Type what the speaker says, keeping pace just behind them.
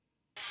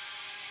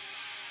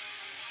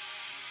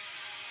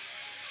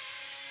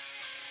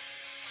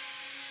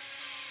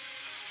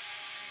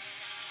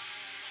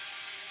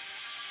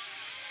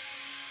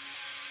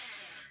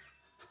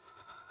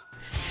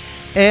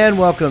And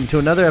welcome to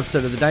another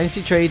episode of the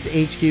Dynasty Trades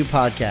HQ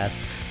podcast.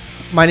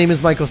 My name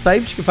is Michael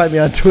Sipes. You can find me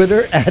on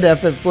Twitter at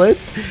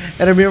FFBlitz.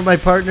 And I'm here with my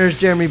partners,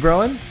 Jeremy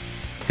Broen.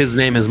 His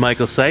name is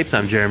Michael Sipes.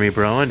 I'm Jeremy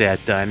Broen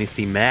at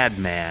Dynasty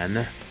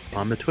Madman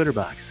on the Twitter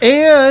box.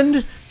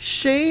 And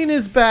Shane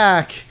is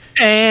back.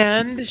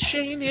 Shane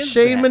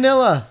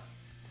Manila.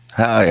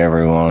 Hi,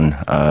 everyone.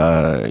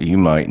 You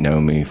might know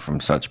me from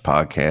such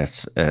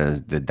podcasts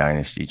as the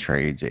Dynasty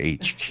Trades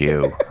HQ.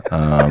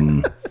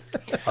 I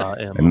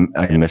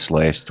missed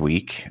last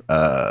week.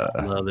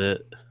 Love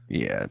it.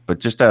 Yeah, but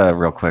just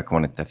real quick,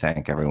 wanted to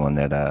thank everyone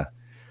that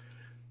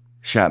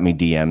shot me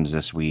DMs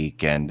this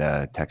week and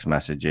text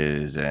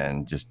messages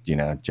and just,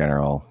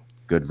 general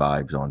good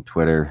vibes on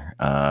Twitter.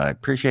 I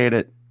appreciate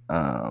it.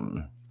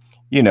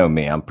 You know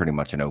me, I'm pretty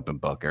much an open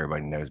book.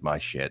 Everybody knows my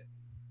shit.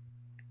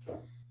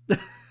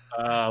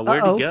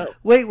 Where'd he go?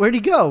 Wait, where'd he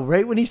go?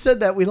 Right when he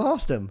said that, we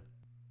lost him.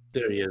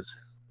 There he is.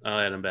 I'll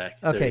add him back.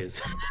 Okay. There he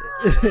is.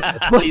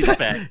 He's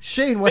back.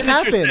 Shane, what Finish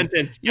your happened?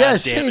 sentence, Yeah, God damn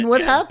Shane, it, what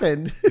Jen.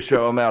 happened?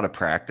 So I'm out of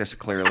practice.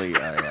 Clearly,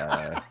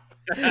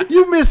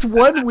 You miss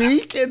 1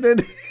 week and then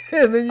you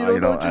don't know what you're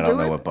doing? I don't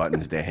know what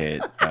buttons to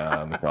hit.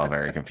 It's all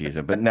very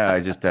confusing. But no, I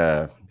just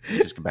go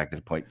back to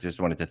the point. Just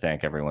wanted to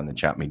thank everyone that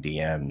shot me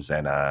DMs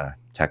and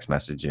text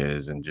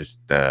messages and just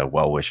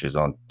well wishes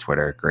on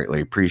Twitter.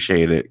 Greatly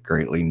appreciate it.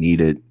 Greatly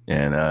need it.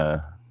 And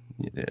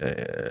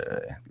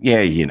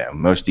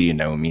most of you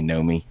know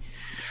me.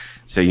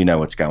 So you know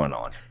what's going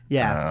on.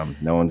 Yeah.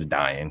 No one's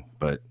dying,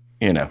 but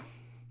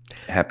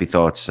happy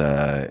thoughts.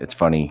 It's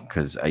funny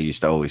because I used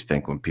to always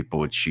think when people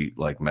would shoot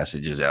like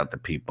messages out to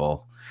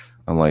people,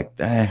 I'm like,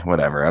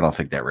 whatever. I don't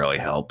think that really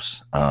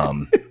helps.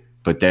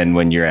 But then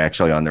when you're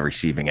actually on the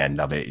receiving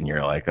end of it and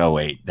you're like, oh,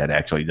 wait, that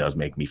actually does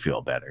make me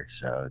feel better.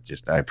 So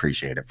I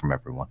appreciate it from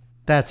everyone.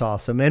 That's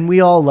awesome. And we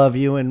all love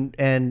you, and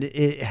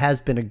it has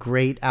been a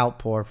great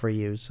outpour for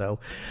you. So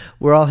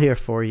we're all here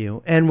for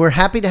you, and we're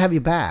happy to have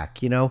you back.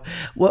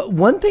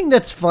 One thing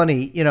that's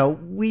funny,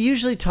 we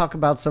usually talk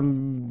about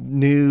some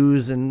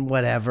news and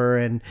whatever.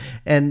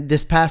 And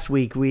this past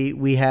week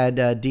we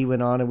had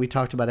D-Win on and we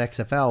talked about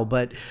XFL.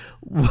 But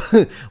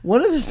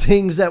one of the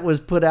things that was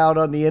put out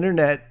on the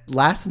internet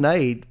last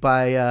night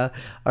by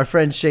our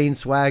friend Shane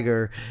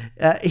Swagger,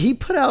 he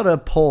put out a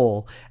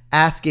poll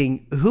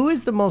asking who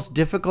is the most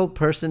difficult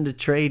person to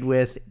trade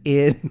with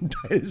in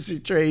Dynasty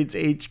Trades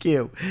HQ.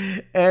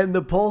 And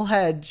the poll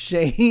had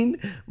Shane,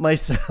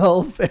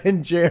 myself,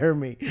 and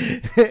Jeremy.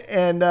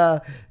 And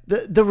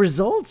the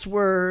results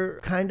were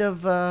kind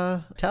of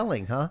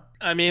telling, huh?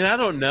 I mean, I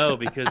don't know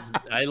because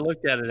I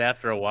looked at it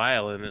after a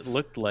while and it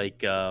looked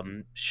like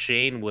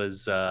Shane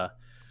was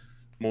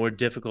more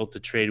difficult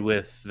to trade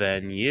with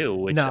than you,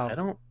 which No. I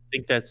don't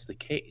think that's the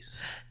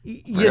case.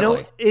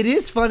 It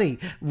is funny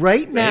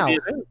right now. Maybe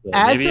it is, though.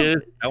 Maybe it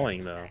is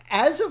telling, though.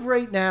 As of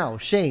right now,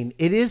 Shane,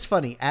 it is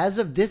funny. As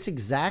of this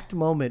exact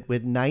moment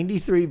with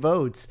 93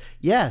 votes,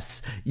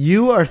 yes,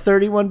 you are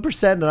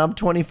 31% and I'm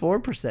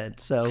 24%.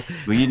 So,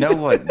 Well, you know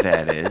what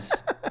that is?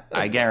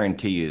 I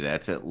guarantee you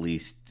that's at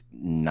least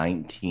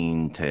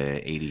 19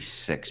 to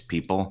 86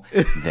 people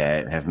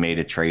that have made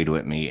a trade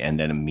with me and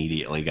then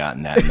immediately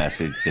gotten that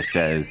message that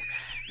says,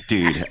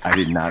 dude, I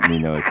did not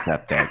mean to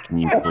accept that. Can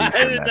you please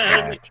send that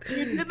back?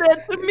 You did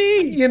that to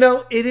me.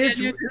 it is.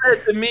 You did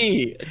that to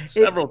me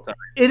several times.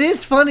 It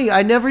is funny.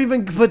 I never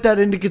even put that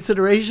into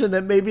consideration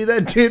that maybe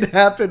that did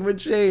happen with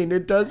Shane.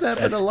 It does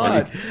happen a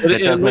lot. But That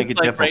does make it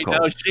looks like difficult.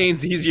 right now,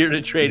 Shane's easier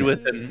to trade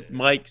with than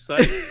Mike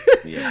Sykes.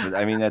 Yeah, but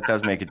I mean, that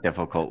does make it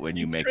difficult when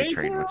you make a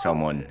trade with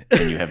someone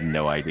and you have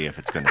no idea if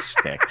it's going to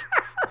stick.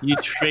 You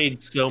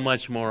trade so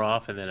much more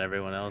often than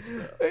everyone else,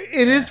 though.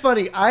 It is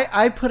funny.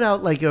 I put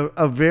out like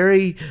a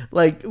very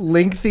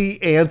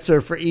lengthy answer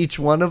for each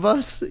one of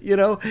us,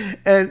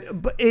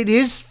 but it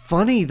is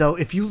funny though.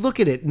 If you look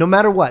at it, no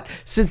matter what,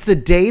 since the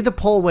day the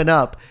poll went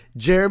up,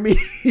 Jeremy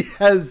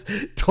has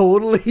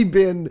totally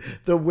been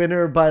the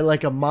winner by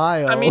like a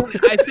mile. I mean,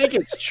 I think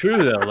it's true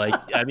though.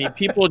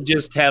 People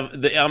just have.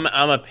 I'm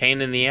a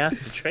pain in the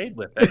ass to trade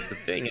with. That's the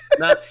thing.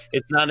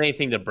 It's not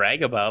anything to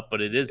brag about,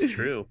 but it is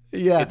true.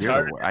 Yeah, it's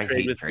harder I to trade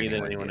hate with me trading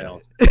than with anyone you.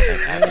 else.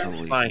 I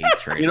absolutely Fine. hate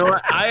trading. You know with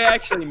what? I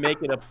actually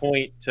make it a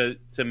point to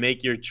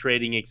make your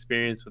trading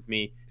experience with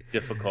me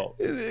difficult.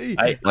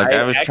 I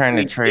was trying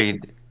to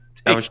trade.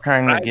 I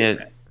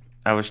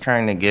was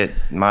trying to get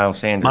Miles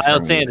Sanders.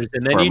 Miles Sanders,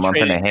 and then for you a month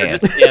and traded a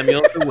half. Curtis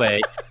Samuels away.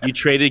 You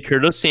traded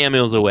Curtis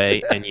Samuels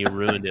away, and you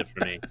ruined it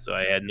for me. So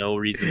I had no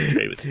reason to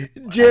trade with you.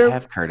 I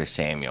have Curtis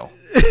Samuel.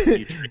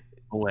 You traded him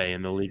away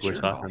in the league we're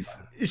talking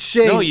about.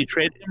 Shane, No, you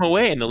traded him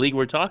away in the league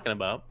we're talking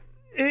about.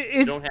 You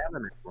it's don't have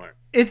him anymore.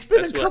 It's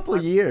been That's a what couple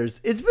I'm-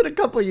 years. It's been a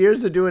couple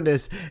years of doing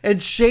this,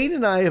 and Shane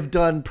and I have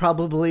done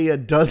probably a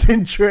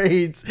dozen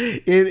trades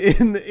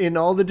in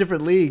all the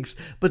different leagues.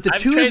 But the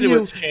I've two of traded you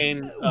with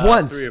Shane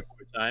once. 3 or 4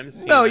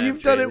 times. No, He and I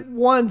you've done traded it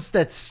once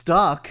that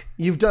stuck.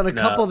 You've done a No.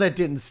 couple that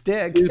didn't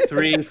stick. 2,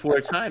 3,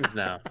 4 times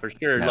now for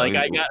sure. No, I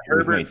got we've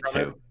Herbert made from two.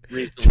 it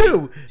recently.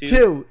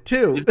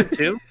 Two. Is it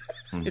 2?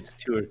 It's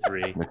 2 or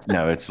 3.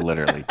 No, it's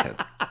literally two.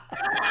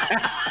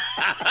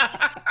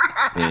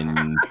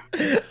 In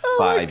Oh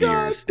my 5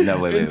 God. years. No,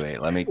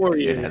 wait. Let me. 4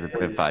 It years. hasn't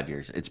been 5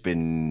 years. It's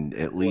been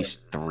at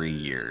least 3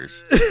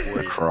 years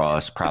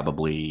across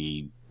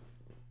probably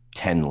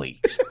 10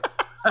 leagues.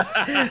 So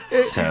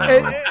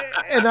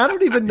And I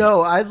don't even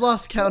know. I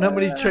lost count how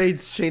many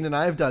trades Shane and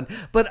I have done.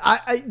 But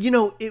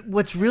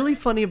what's really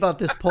funny about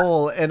this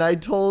poll, and I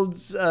told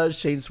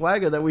Shane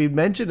Swagger that we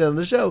mentioned it on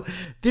the show,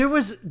 there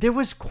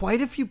was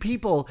quite a few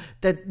people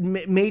that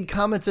made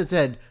comments that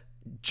said,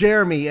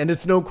 Jeremy, and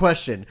it's no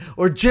question,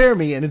 or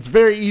Jeremy, and it's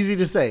very easy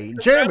to say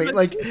Jeremy.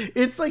 Like,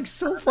 it's like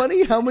so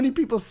funny how many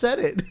people said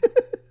it.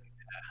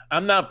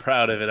 I'm not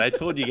proud of it. I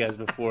told you guys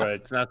before,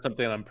 it's not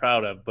something I'm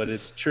proud of, but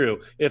it's true.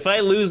 If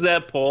I lose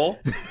that poll,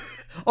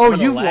 Oh,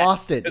 you've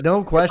lost it.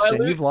 No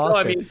question. You've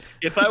lost it. I mean,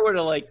 if I were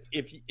to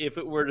if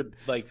it were to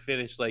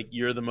finish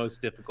you're the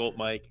most difficult,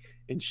 Mike,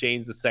 and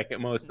Shane's the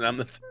second most, and I'm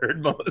the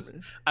third most,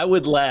 I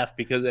would laugh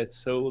because that's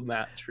so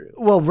not true.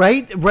 Well,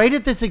 right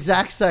at this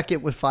exact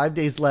second, with 5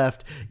 days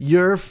left,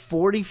 you're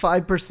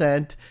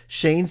 45%,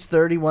 Shane's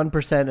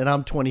 31%, and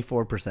I'm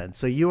 24%.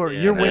 So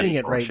you're winning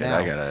it right now.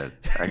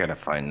 I gotta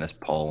find this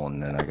poll,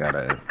 and then I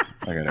gotta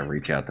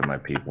reach out to my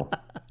people.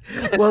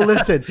 Well,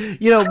 listen,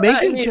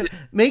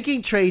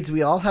 making trades,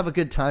 we all have a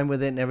good time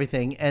with it and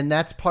everything, and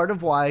that's part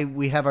of why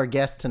we have our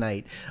guest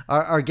tonight.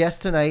 Our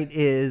guest tonight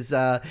is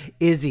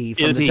Izzy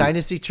from the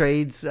Dynasty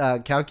Trades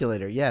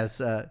calculator. Yes,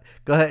 go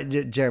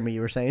ahead, Jeremy.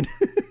 You were saying.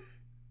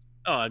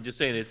 Oh, I'm just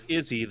saying it's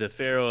Izzy, the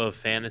Pharaoh of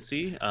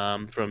Fantasy,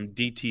 from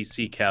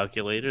DTC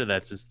Calculator.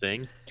 That's his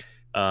thing.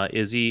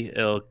 Izzy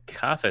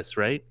Elkafas,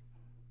 right?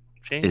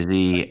 Shane?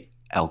 Izzy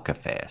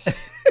Elkafas.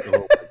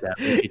 Oh,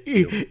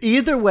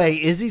 either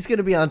way, Izzy's going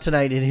to be on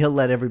tonight, and he'll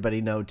let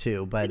everybody know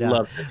too. But I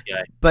love this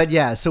guy. But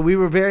yeah, so we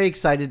were very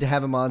excited to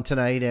have him on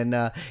tonight,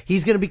 and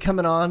he's going to be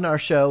coming on our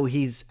show.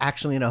 He's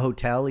actually in a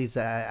hotel. He's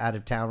out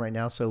of town right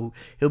now, so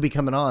he'll be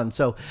coming on.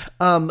 So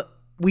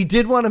we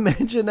did want to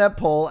mention that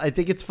poll. I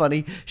think it's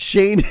funny.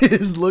 Shane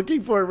is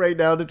looking for it right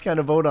now to kind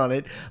of vote on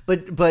it.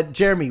 But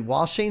Jeremy,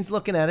 while Shane's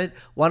looking at it,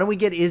 why don't we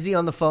get Izzy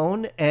on the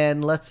phone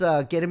and let's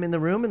get him in the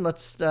room and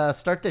let's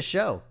start this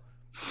show.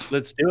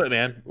 Let's do it,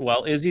 man.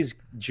 While Izzy's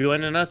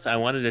joining us, I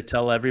wanted to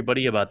tell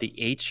everybody about the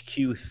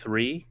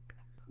HQ3.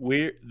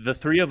 The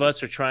three of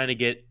us are trying to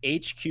get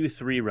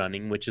HQ3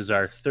 running, which is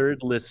our third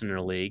listener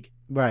league.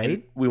 Right.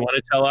 And we want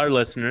to tell our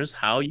listeners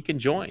how you can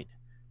join.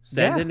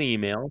 Send an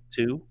email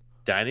to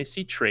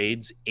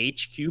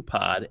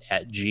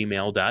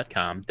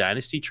dynastytradeshqpod@gmail.com.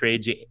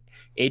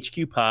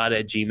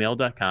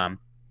 dynastytradeshqpod@gmail.com.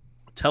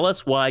 Tell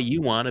us why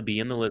you want to be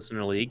in the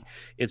listener league.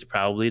 It's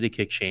probably to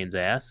kick Shane's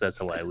ass. That's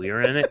why we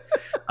are in it.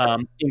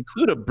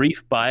 Include a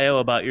brief bio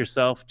about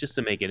yourself just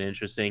to make it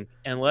interesting,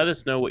 and let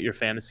us know what your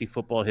fantasy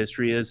football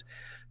history is,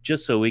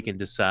 just so we can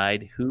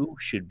decide who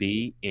should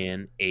be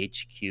in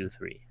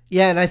HQ3.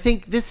 Yeah, and I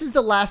think this is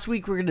the last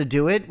week we're going to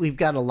do it. We've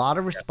got a lot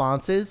of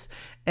responses,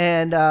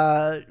 and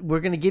we're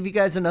going to give you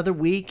guys another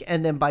week,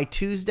 and then by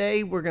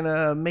Tuesday, we're going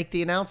to make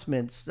the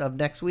announcements of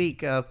next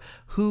week of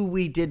who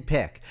we did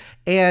pick.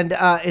 And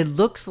it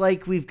looks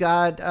like we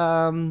got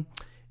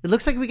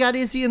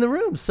Izzy in the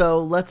room, so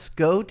let's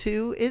go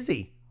to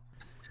Izzy.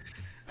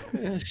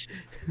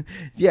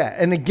 Yeah,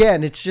 and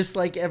again, it's just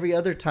like every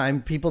other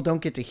time. People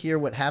don't get to hear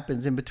what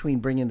happens in between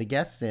bringing the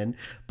guests in,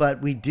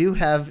 but we do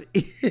have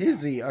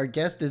Izzy. Our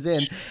guest is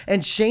in,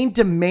 and Shane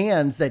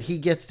demands that he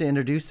gets to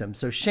introduce him.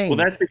 So Shane, well,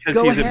 that's because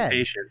go he's ahead.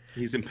 impatient.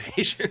 He's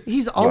impatient.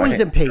 He's always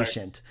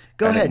impatient.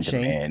 Go ahead,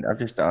 Shane. I'm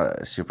just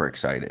super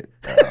excited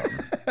to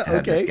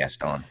have this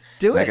guest on.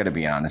 Do it. I got to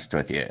be honest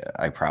with you.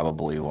 I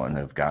probably wouldn't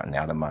have gotten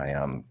out of my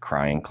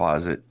crying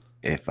closet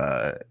if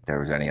there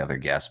was any other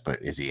guest,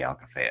 but Izzy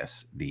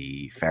Elkafas,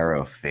 the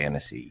Pharaoh of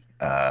Fantasy,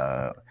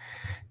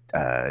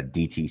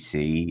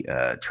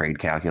 DTC trade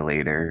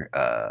calculator.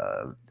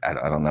 I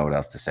don't know what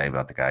else to say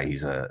about the guy.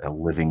 He's a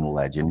living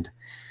legend.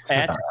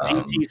 At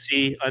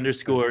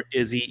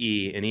DTC_Izzy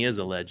E, and he is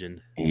a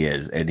legend. He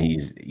is, and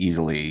he's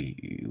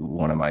easily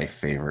one of my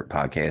favorite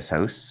podcast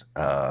hosts.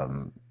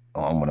 On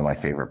one of my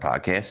favorite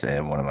podcasts,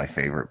 and one of my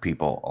favorite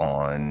people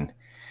on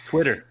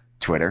Twitter.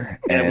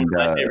 And one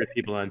of my favorite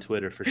people on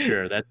Twitter, for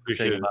sure. That's the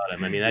thing about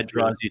him. I mean, that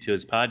draws you to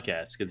his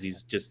podcast because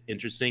he's just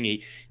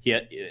interesting.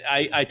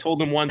 I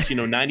told him once,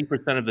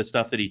 90% of the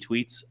stuff that he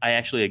tweets, I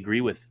actually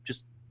agree with.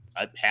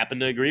 I happen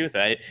to agree with it.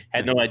 I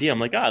had no idea. I'm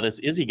like, this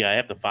Izzy guy, I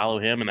have to follow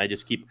him, and I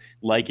just keep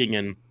liking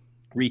and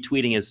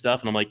retweeting his stuff.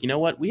 And I'm like, you know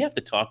what? We have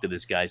to talk to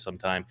this guy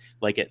sometime,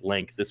 at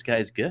length. This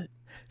guy's good.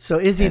 So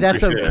Izzy,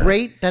 that's a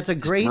great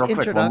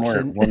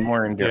introduction. One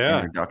more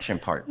introduction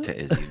part to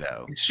Izzy,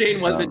 though. Shane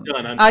wasn't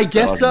done. I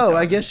guess so.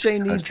 I guess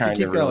Shane needs to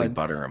keep really going.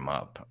 Butter him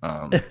up.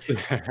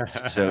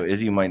 So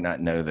Izzy might not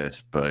know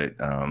this, but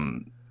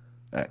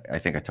I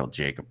think I told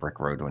Jacob Brick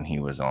Road when he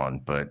was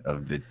on. But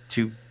of the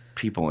two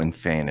people in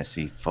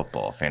fantasy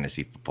football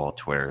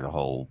Twitter, the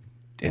whole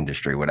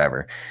industry,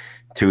 whatever,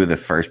 two of the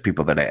first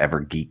people that I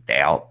ever geeked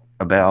out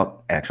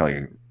about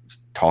actually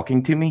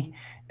talking to me.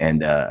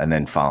 And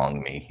then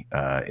following me,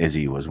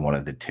 Izzy was one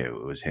of the two.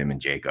 It was him and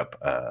Jacob.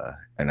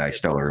 And I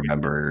still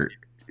remember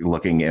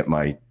looking at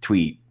my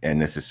tweet,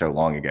 and this is so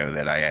long ago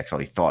that I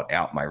actually thought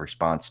out my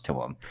response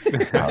to him.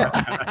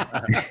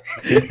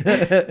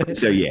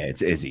 So yeah,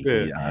 it's Izzy.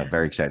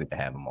 Very excited to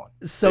have him on.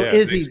 So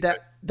Izzy,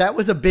 that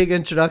was a big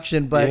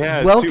introduction, but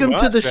welcome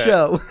to the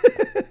show.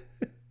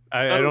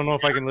 I don't know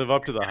if I can live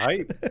up to the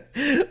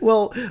hype.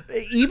 Well,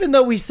 even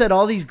though we said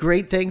all these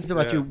great things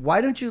about you,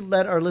 why don't you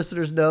let our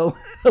listeners know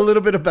a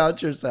little bit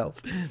about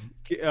yourself?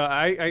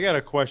 I got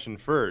a question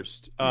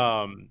first.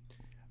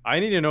 I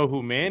need to know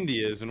who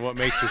Mandy is and what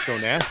makes her so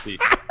nasty.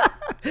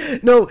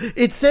 No,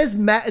 it says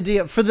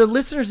for the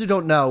listeners who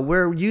don't know,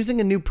 we're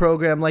using a new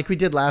program like we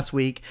did last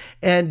week,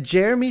 and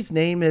Jeremy's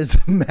name is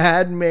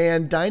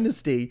Madman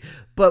Dynasty.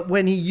 But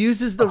when he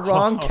uses the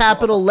wrong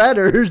capital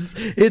letters,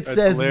 it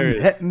says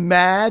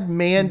Mad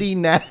Mandy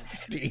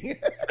Nasty.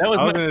 I was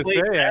going to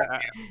say,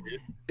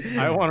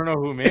 I want to know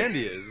who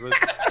Mandy is.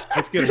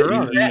 Let's get her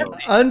on the show.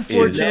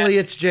 Unfortunately,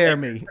 it's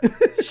Jeremy.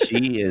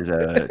 She is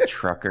a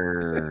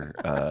trucker.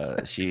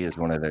 She is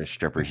one of those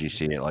strippers you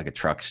see at like a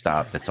truck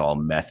stop that's all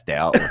methed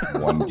out with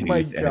one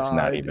tooth, and it's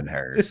not even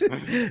hers.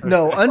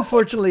 No,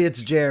 unfortunately,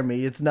 it's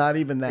Jeremy. It's not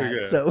even that.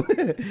 Okay. So,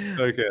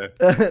 okay.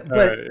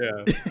 But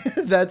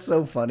that's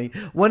so funny.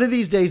 One of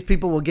these days,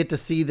 people will get to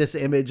see this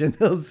image, and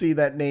they'll see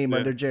that name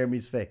under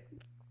Jeremy's face.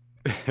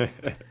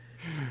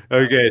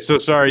 Okay, so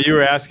sorry, you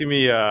were asking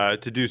me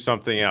to do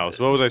something else.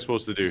 What was I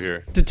supposed to do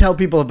here? To tell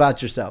people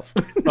about yourself.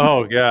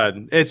 Oh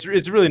God, it's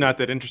really not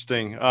that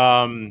interesting.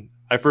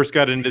 I first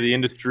got into the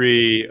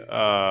industry.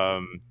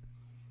 Well,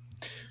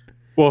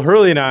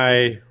 Hurley and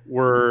I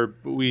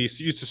we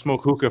used to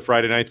smoke hookah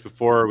Friday nights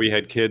before we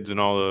had kids and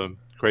all the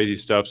crazy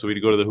stuff. So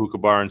we'd go to the hookah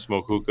bar and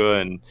smoke hookah,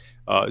 and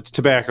it's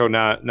tobacco,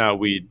 not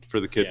weed for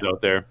the kids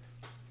out there.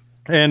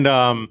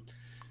 And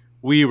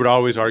we would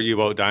always argue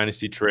about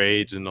dynasty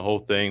trades and the whole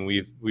thing.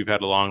 We've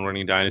had a long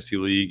running dynasty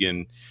league,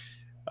 and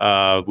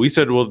we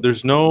said, well,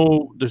 there's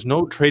no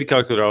trade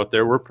calculator out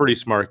there. We're pretty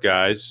smart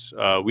guys.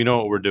 We know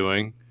what we're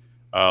doing.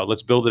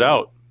 Let's build it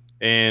out.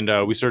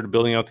 And we started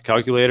building out the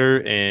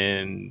calculator,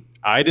 and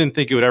I didn't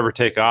think it would ever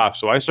take off.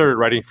 So I started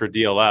writing for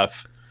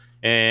DLF,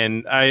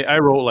 and I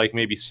wrote like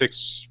maybe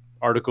 6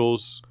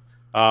 articles.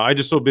 I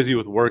just so busy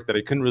with work that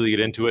I couldn't really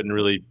get into it and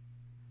really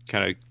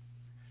kind of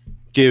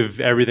give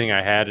everything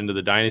I had into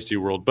the dynasty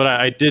world. But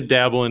I did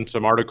dabble in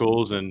some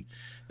articles, and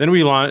then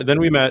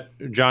we met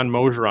John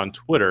Mosier on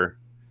Twitter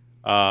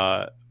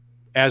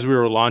as we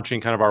were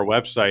launching kind of our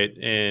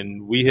website,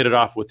 and we hit it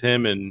off with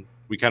him, and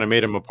we kind of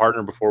made him a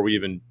partner before we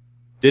even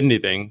did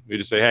anything. We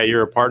just say, hey,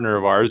 you're a partner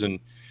of ours. And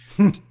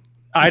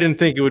I didn't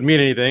think it would mean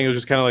anything. It was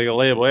just kind of like a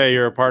label. Hey,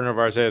 you're a partner of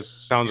ours. Hey, it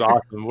sounds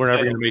awesome. We're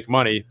never going to make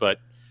money, but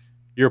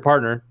you're a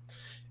partner.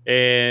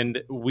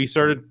 And we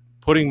started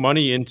putting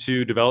money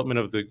into development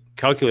of the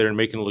calculator and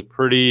making it look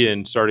pretty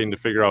and starting to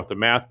figure out the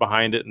math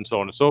behind it and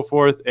so on and so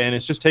forth. And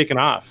it's just taken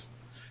off.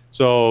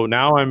 So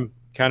now I'm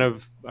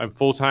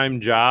full-time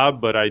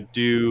job, but I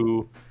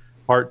do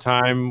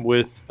part-time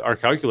with our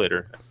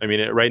calculator. I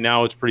mean, right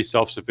now it's pretty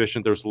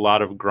self-sufficient. There's a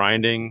lot of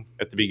grinding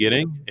at the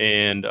beginning,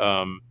 and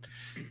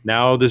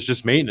now there's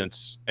just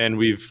maintenance, and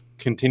we've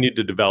continued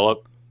to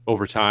develop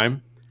over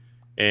time,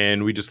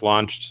 and we just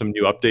launched some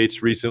new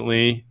updates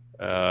recently.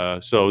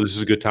 So this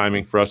is good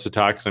timing for us to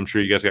talk, because I'm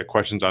sure you guys got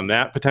questions on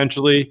that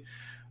potentially.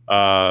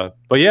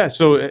 But yeah,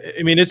 so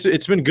I mean,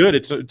 it's been good.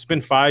 It's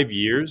been 5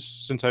 years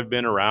since I've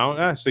been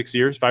around. 6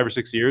 years, 5 or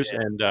 6 years,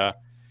 and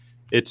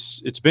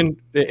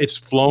it's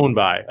flown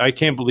by. I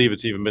can't believe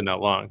it's even been that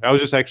long.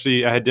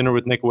 I had dinner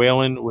with Nick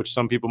Whalen, which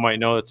some people might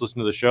know that's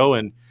listening to the show,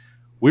 and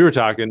we were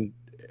talking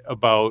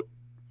about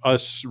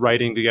us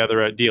writing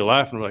together at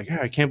DLF, and we're like,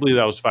 I can't believe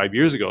that was 5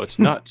 years ago. It's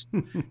nuts.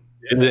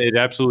 It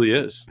absolutely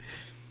is.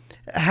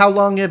 How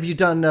long have you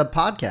done a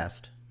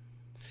podcast?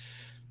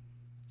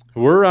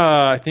 We're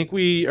I think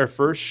our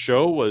first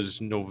show was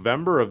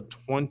November of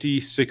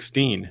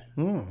 2016.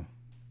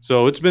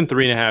 So it's been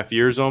 3.5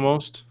 years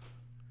almost.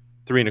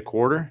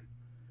 3.25.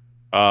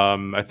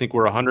 I think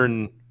we're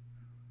 100.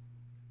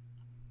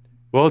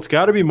 Well, it's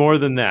got to be more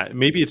than that.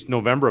 Maybe it's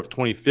November of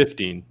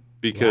 2015,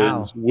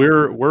 because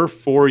we're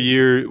 4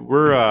 years.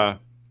 We're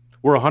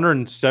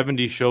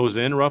 170 shows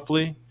in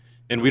roughly,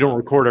 and we don't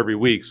record every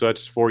week, so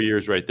that's 4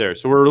 years right there.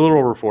 So we're a little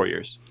over 4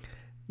 years.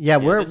 Yeah,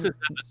 this is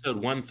episode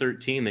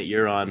 113 that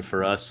you're on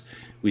for us.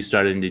 We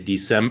started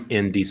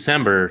in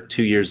December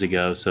 2 years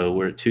ago, so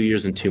we're 2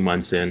 years and 2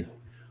 months in.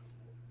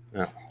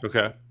 Oh.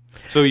 Okay.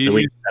 So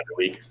every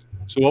week.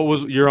 So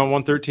you're on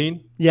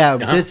 113? Yeah,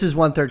 this is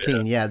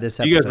 113. Yeah, this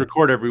episode. You guys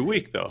record every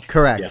week, though.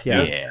 Correct.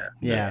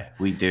 Yeah,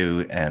 we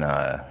do. And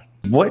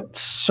what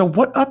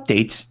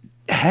updates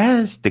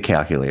has the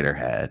calculator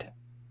had?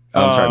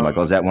 Oh, I'm sorry,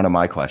 Michael. Is that one of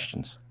my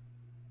questions?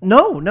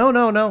 No.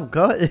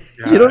 Go ahead.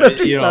 You don't have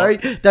to. Sorry,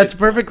 that's a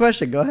perfect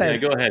question. Go ahead.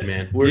 Yeah, go ahead,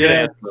 man. We're gonna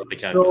ask about the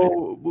calculator.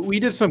 So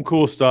we did some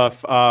cool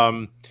stuff.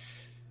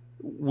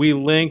 We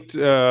linked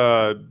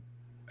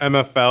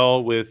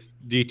MFL with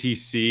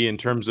DTC in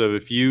terms of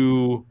if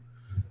you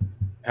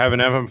have an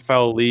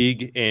MFL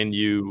league and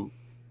you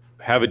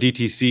have a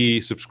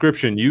DTC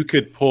subscription, you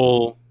could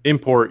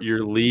import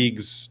your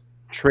league's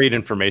trade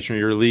information,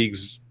 your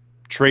league's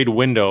trade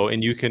window,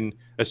 and you can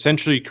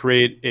essentially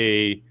create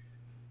a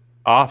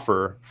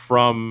offer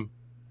from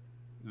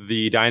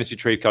the Dynasty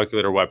Trade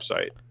Calculator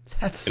website.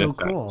 That's so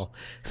cool.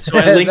 So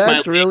I link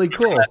That's really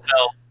cool.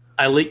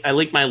 I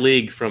link my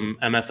league from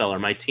MFL, or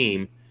my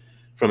team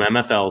from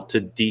MFL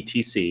to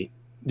DTC,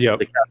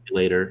 the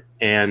calculator,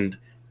 and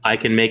I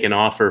can make an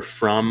offer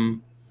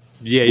from.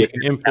 Yeah, you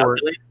can import.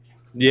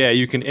 Yeah,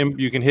 you can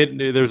hit.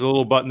 There's a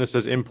little button that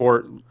says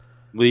import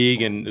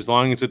league, and as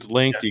long as it's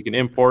linked, you can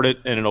import it,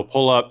 and it'll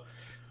pull up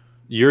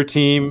your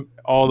team,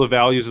 all the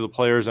values of the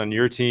players on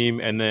your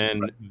team, and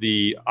then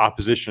the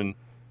opposition.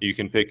 You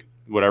can pick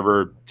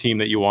whatever team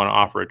that you want to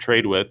offer a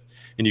trade with,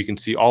 and you can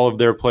see all of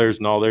their players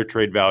and all their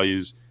trade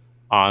values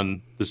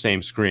on the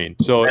same screen.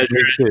 So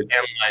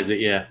analyze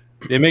it,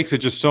 it makes it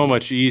just so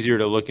much easier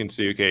to look and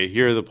see, okay,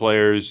 here are the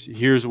players,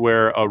 here's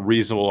where a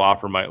reasonable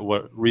offer might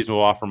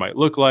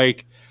look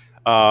like.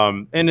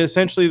 And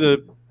essentially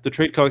the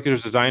trade calculator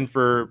is designed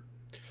for,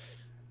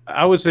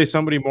 I would say,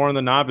 somebody more on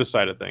the novice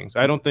side of things.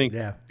 I don't think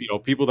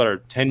people that are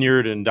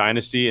tenured in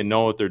Dynasty and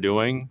know what they're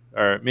doing,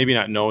 or maybe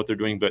not know what they're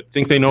doing, but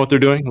think they know what they're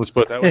doing. Let's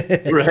put it that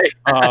way.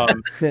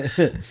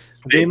 Right.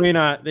 They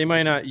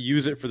might not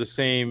use it for the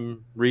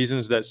same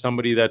reasons that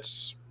somebody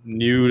that's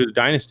new to the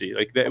Dynasty.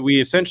 Like that,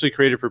 we essentially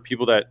created for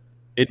people that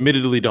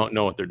admittedly don't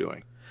know what they're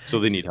doing, so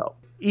they need help.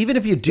 Even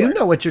if you do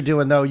know what you're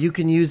doing, though, you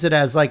can use it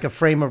as like a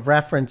frame of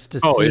reference to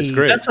see. Oh, it's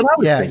great. That's what I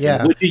was thinking.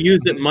 Yeah. Would you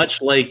use it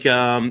much like,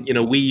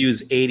 we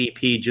use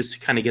ADP just to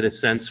kind of get a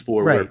sense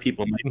for where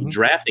people might be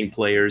drafting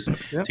players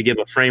to give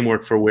a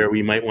framework for where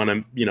we might want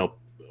to,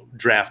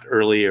 draft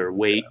early or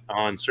wait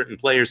on certain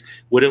players.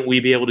 Wouldn't we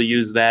be able to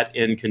use that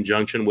in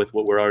conjunction with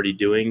what we're already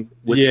doing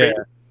with trade?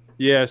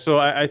 Yeah. So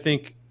I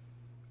think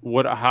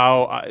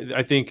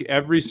I think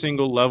every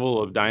single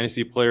level of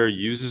Dynasty player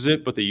uses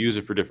it, but they use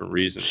it for different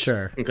reasons.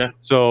 Sure. Okay.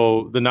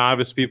 So the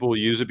novice people will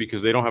use it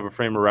because they don't have a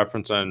frame of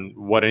reference on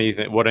what any of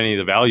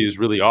the values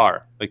really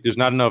are. Like there's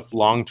not enough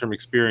long-term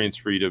experience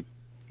for you to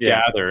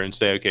gather and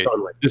say, okay,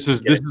 this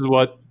is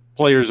what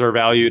players are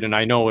valued, and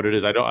I know what it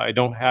is. You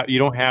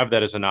don't have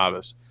that as a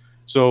novice.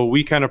 So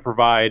we kind of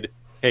provide,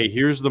 hey,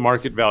 here's the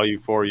market value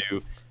for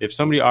you. If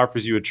somebody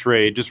offers you a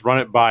trade, just run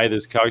it by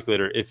this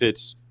calculator. If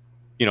it's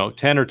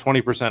 10 or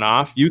 20%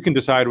 off, you can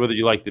decide whether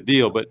you like the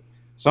deal. But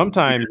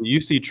sometimes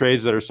you see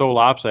trades that are so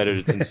lopsided,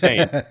 it's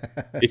insane.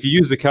 If you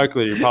use the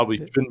calculator, you probably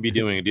shouldn't be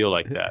doing a deal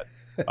like that.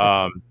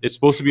 It's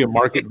supposed to be a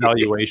market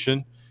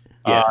valuation.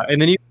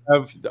 And then you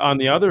have, on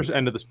the other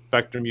end of the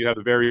spectrum, you have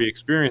the very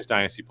experienced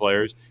Dynasty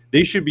players.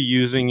 They should be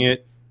using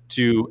it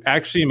to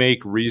actually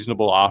make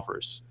reasonable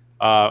offers.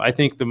 I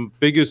think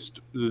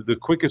the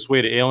quickest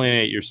way to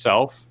alienate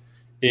yourself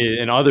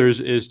and others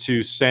is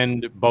to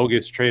send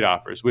bogus trade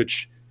offers,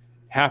 which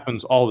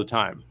happens all the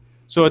time.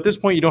 So at this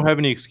point, you don't have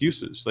any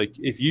excuses. Like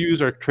if you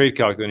use our trade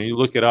calculator and you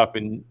look it up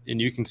and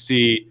you can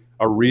see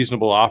a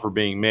reasonable offer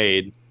being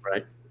made,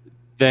 right?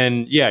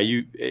 Then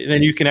you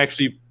can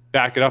actually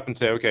back it up and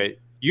say, okay,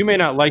 you may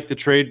not like the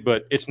trade,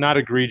 but it's not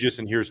egregious,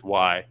 and here's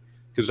why.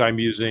 Because I'm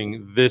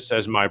using this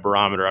as my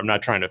barometer. I'm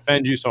not trying to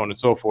offend you, so on and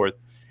so forth.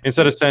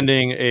 Instead of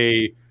sending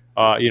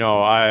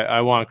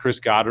I want Chris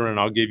Godwin and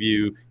I'll give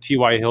you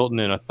T.Y. Hilton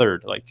in a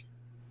third. Like,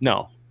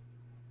 no.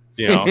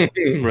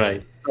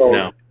 Right. So,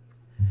 no.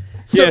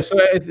 So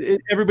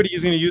everybody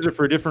is going to use it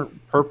for a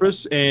different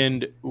purpose,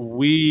 and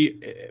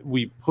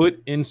we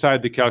put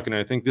inside the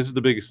calculator. I think this is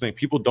the biggest thing.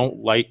 People don't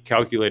like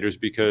calculators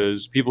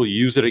because people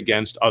use it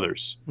against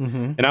others.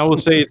 Mm-hmm. And I will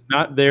say it's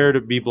not there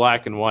to be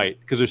black and white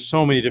because there's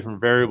so many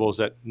different variables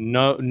that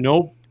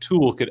no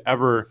tool could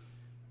ever,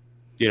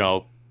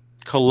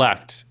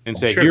 collect and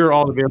say, here are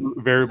all the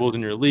variables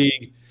in your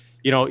league.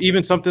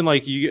 Even something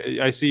like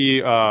I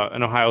see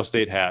an Ohio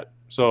State hat.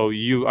 So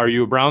are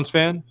you a Browns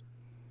fan?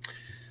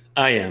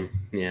 I am.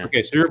 Yeah.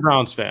 Okay, so you're a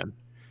Browns fan,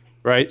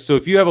 right? So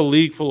if you have a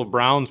league full of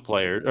Browns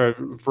players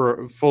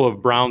or full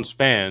of Browns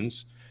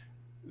fans,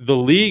 the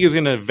league is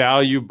going to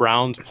value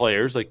Browns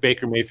players like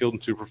Baker Mayfield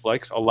and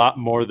Superflex a lot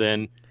more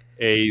than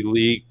a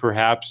league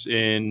perhaps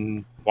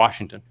in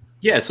Washington.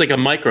 Yeah, it's like a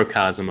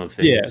microcosm of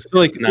things. Yeah, so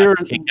like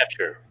can't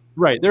capture.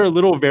 Right, there are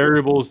little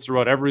variables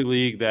throughout every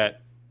league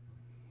that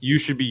you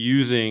should be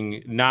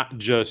using, not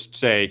just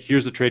say,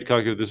 here's the trade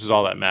calculator, this is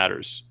all that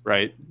matters,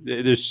 right?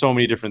 There's so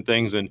many different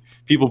things, and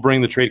people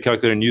bring the trade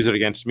calculator and use it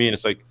against me, and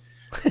it's like,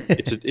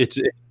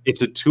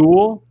 it's a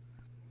tool.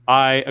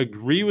 I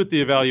agree with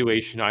the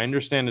evaluation. I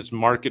understand its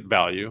market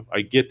value.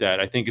 I get that.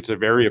 I think it's a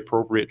very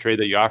appropriate trade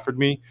that you offered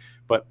me,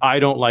 but I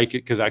don't like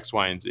it because X,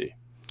 Y, and Z.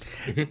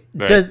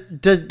 Right.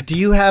 Do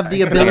you have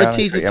the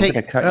ability to take? I'm going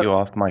to cut you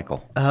off,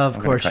 Michael. Of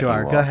course you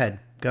are. Go ahead.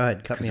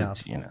 Cut me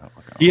off.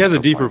 He has a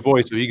deeper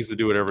voice, so he gets to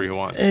do whatever he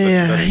wants.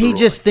 That's he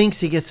just thinks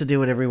he gets to do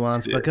whatever he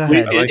wants. But go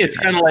ahead. It's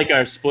kind of like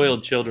our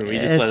spoiled children. We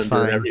just let them do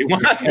whatever he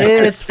wants.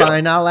 It's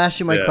fine. I'll ask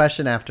you my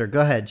question after.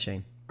 Go ahead,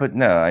 Shane. But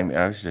no,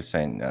 I was just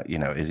saying,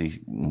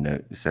 Izzy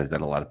says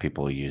that a lot of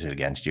people use it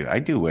against you. I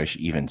do wish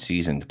even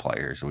seasoned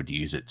players would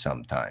use it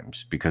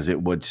sometimes because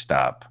it would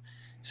stop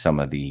some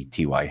of the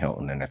T.Y.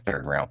 Hilton and a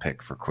 3rd round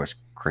pick for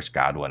Chris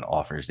Godwin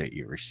offers that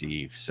you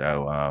receive.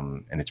 So,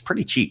 and it's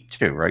pretty cheap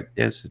too, right?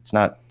 It's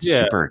not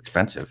super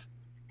expensive.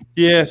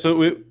 Yeah.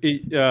 So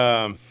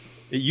it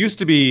used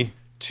to be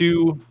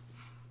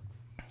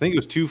I think it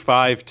was 2,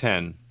 5,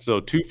 10. So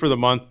 2 for the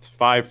month,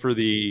 5 for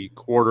the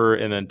quarter,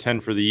 and then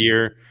 10 for the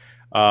year.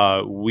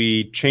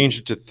 We changed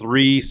it to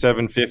 3,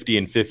 7, 50,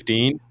 and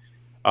 15.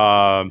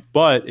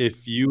 But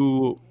if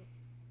you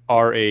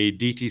are a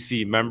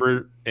DTC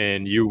member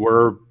and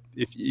you're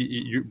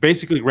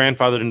basically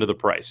grandfathered into the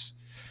price.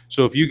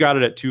 So if you got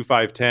it at 2,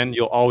 5, 10,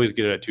 you'll always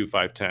get it at 2,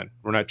 5, 10.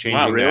 We're not changing.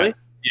 Wow, really?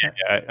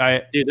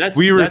 That. Dude, that's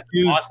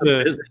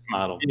awesome business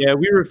model. Yeah,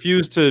 we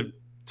refuse to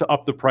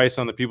up the price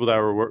on the people that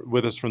were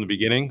with us from the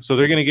beginning. So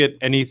they're going to get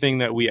anything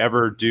that we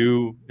ever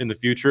do in the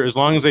future, as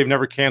long as they've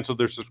never canceled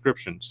their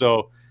subscription.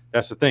 So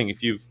that's the thing.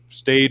 If you've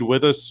stayed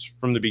with us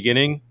from the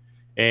beginning,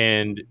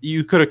 and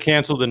you could have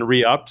canceled and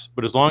re-upped,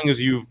 but as long as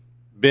you've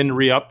been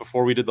re-upped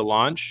before we did the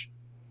launch,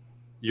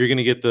 you're going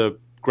to get the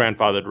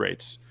grandfathered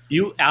rates.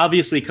 You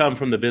obviously come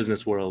from the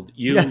business world.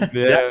 You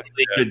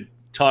definitely could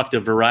talk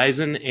to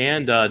Verizon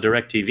and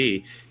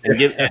DirecTV and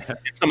give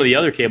some of the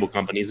other cable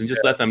companies and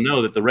just let them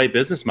know that the right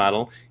business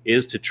model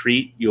is to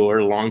treat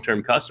your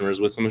long-term customers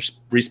with some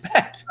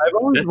respect. I've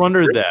always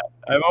wondered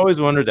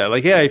that.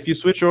 Like, yeah, if you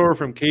switch over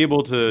from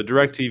cable to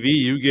DirecTV,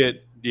 you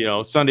get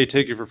Sunday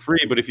ticket for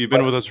free. But if you've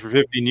been with us for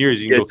 15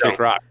 years, you can go kick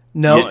rock.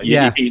 No,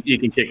 you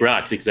can kick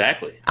rocks,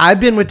 exactly. I've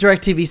been with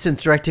DirecTV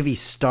since DirecTV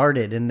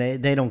started, and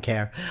they don't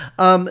care.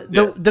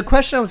 The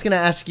question I was going to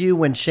ask you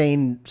when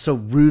Shane so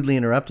rudely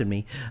interrupted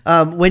me,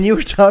 when you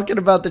were talking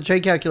about the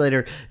trade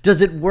calculator,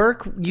 does it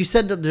work? You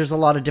said that there's a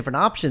lot of different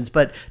options,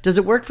 but does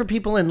it work for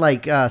people in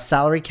like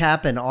salary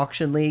cap and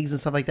auction leagues and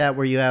stuff like that,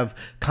 where you have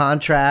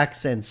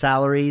contracts and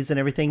salaries and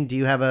everything? Do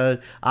you have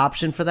a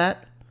option for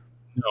that?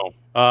 No,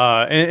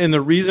 and the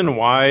reason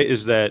why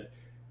is that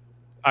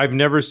I've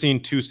never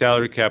seen 2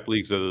 salary cap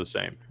leagues that are the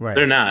same. Right.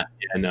 They're not.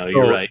 Yeah, no,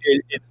 you're right.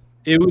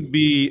 It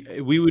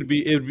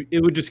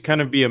would just kind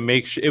of be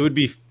it would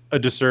be a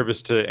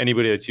disservice to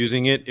anybody that's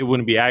using it. It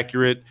wouldn't be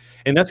accurate.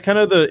 And that's kind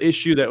of the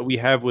issue that we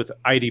have with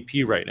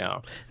IDP right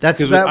now. That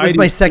was IDP,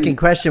 my second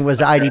question was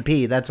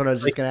IDP. That's what I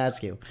was just going to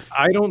ask you.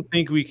 I don't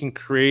think we can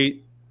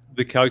create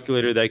the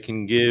calculator that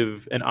can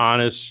give an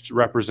honest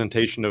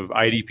representation of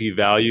IDP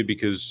value,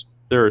 because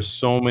there are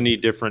so many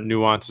different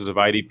nuances of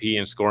IDP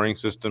and scoring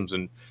systems,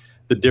 and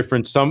the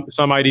different some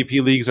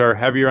IDP leagues are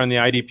heavier on the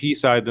IDP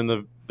side than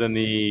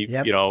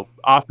the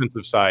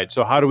offensive side.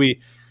 So how do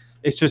we?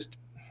 It's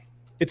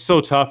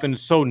so tough and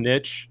it's so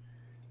niche.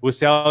 With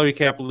salary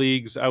cap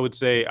leagues, I would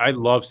say I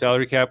love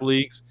salary cap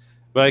leagues,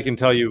 but I can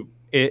tell you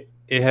it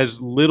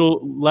has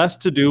less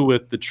to do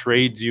with the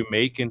trades you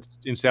make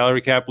in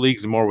salary cap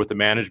leagues and more with the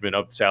management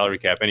of the salary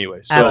cap anyway.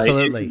 So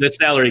absolutely. The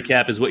salary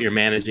cap is what you're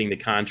managing, the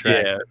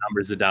contracts, the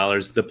numbers of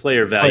dollars. The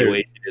player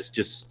valuation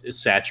is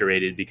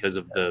saturated because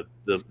of the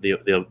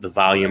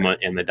volume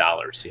and the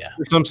dollars. Yeah.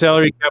 Some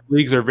salary cap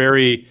leagues are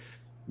very,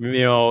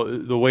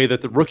 the way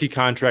that the rookie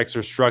contracts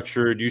are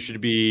structured, you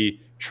should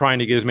be trying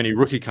to get as many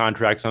rookie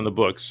contracts on the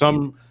books.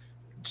 Some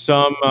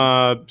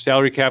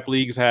salary cap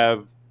leagues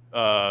have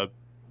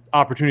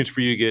opportunities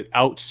for you to get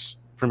outs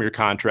from your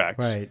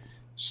contracts. Right.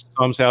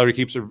 Some salary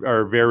keeps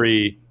are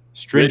very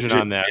stringent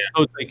on that. Yeah.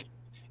 So it's like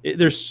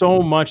there's so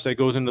much that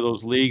goes into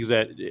those leagues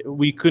that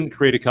we couldn't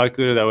create a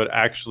calculator that would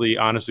actually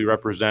honestly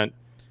represent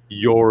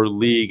your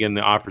league and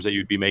the offers that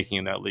you'd be making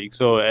in that league.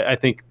 So I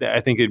think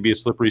it'd be a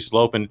slippery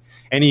slope, and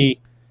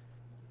any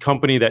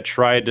company that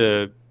tried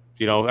to,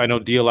 I know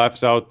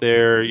DLF's out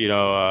there,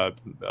 the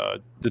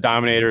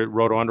Dominator,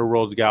 Roto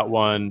Underworld's got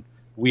one.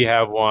 We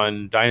have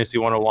one, Dynasty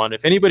 101.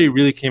 If anybody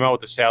really came out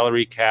with a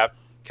salary cap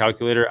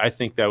calculator, I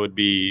think it'd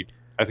be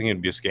a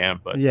scam.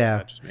 But yeah,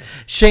 that's just me.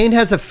 Shane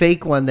has a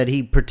fake one that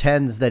he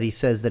pretends that he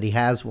says that he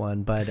has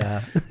one, but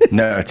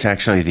no, it's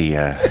actually the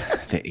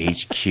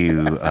HQ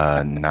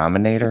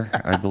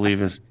Nominator, I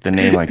believe is the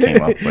name I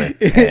came up with,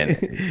 and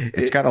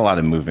it's got a lot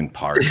of moving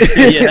parts.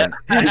 Yeah,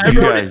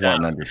 you guys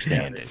won't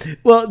understand it.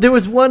 Well, there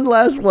was one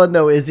last one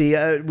though, Izzy.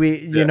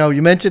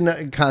 You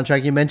mentioned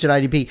contract, you mentioned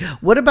IDP.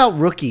 What about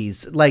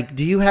rookies? Like,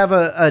 do you have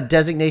a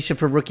designation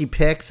for rookie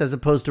picks as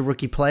opposed to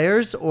rookie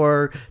players,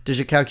 or does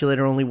your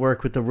calculator only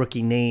work with the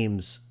rookie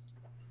names?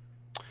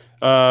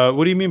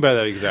 What do you mean by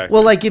that exactly?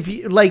 Well, like if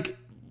you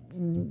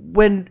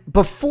when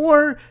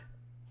before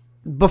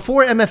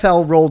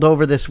MFL rolled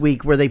over this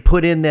week, where they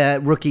put in the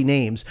rookie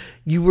names,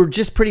 you were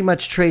just pretty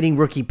much trading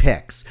rookie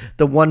picks,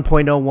 the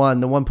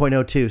 1.01, the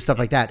 1.02, stuff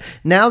like that.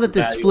 Now that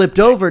it's flipped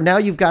over, now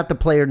you've got the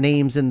player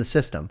names in the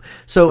system.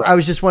 So right. I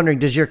was just wondering,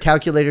 does your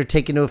calculator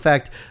take into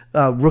effect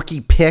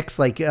rookie picks,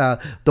 like the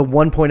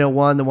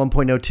 1.01, the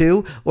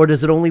 1.02, or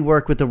does it only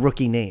work with the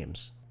rookie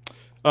names?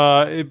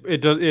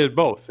 It does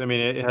both. I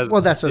mean, it has.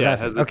 Well, that's what I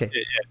was asking. Okay.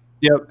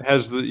 It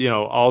has the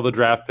all the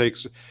draft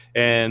picks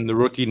and the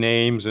rookie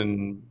names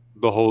and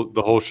the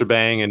whole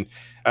shebang. And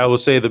I will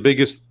say the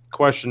biggest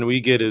question we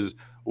get is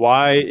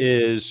why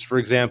is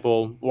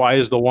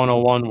the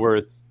 101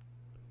 worth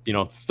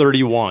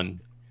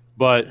 31,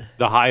 but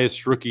the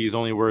highest rookie is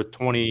only worth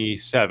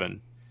 27.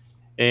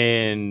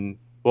 And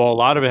well, a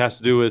lot of it has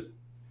to do with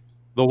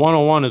the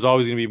 101 is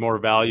always going to be more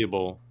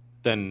valuable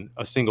than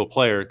a single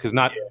player because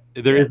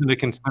there isn't a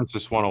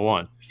consensus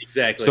 101.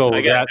 Exactly. So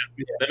that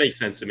makes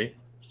sense to me.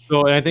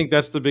 So, and I think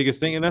that's the biggest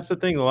thing. And that's the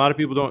thing. A lot of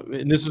people don't,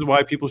 and this is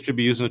why people should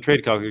be using the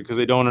trade calculator because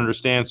they don't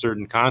understand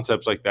certain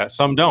concepts like that.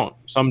 Some don't.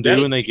 Some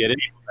do, and they get it.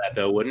 That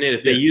though, wouldn't it?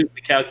 If they use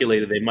the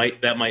calculator,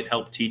 that might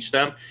help teach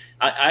them.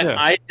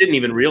 I didn't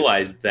even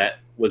realize that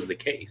was the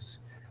case.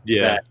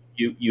 Yeah. That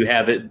you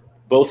have it,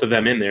 both of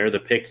them in there, the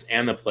picks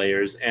and the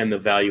players, and the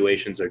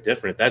valuations are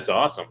different. That's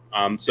awesome.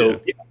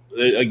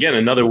 Again,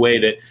 another way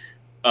that,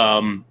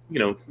 I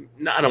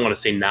don't want to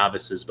say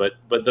novices, but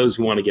those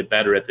who want to get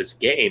better at this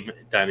game,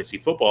 Dynasty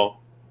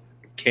Football,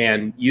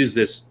 can use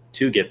this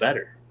to get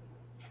better.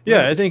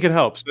 Yeah, I think it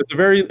helps.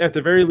 At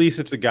the very least,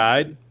 it's a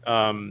guide.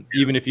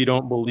 Even if you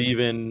don't believe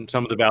in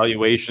some of the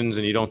valuations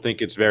and you don't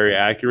think it's very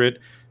accurate,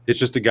 it's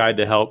just a guide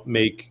to help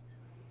make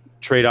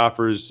trade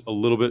offers a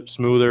little bit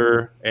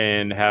smoother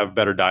and have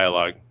better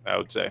dialogue, I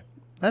would say.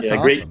 That's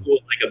awesome. Great tool,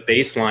 like a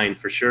baseline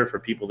for sure for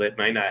people that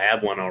might not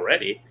have one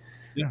already.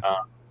 Yeah.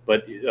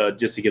 But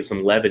just to give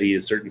some levity to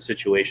certain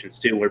situations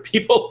too, where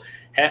people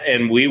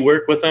and we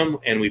work with them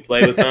and we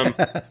play with them,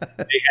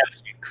 they have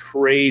some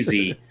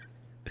crazy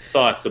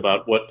thoughts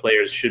about what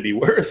players should be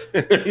worth.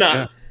 They're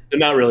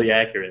not really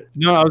accurate.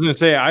 No, I was going to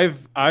say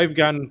I've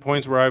gotten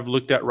points where I've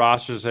looked at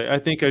rosters and say I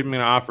think I'm going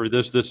to offer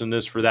this, and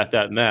this for that,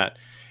 and that,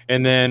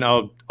 and then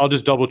I'll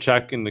just double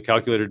check in the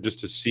calculator just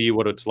to see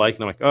what it's like,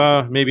 and I'm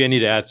like, maybe I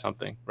need to add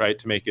something, right,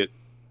 to make it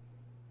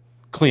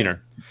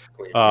cleaner.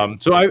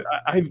 So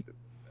I've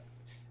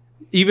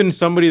even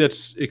somebody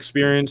that's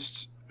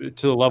experienced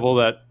to the level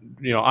that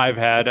I've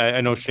had.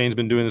 I know Shane's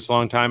been doing this a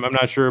long time. I'm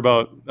not sure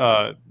about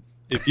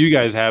if you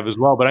guys have as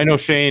well, but I know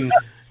Shane.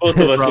 Both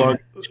of us.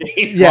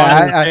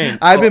 Yeah,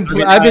 I've been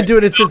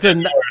doing it since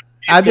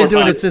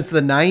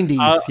the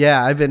 90s.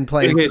 I've been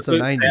playing since the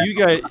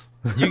 90s.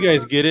 You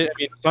guys get it. I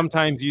mean,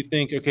 sometimes you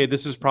think, okay,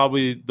 this is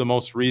probably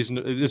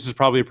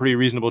a pretty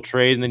reasonable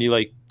trade, and then you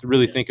like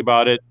really think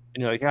about it,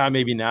 and you're like,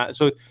 maybe not.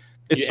 So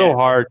it's so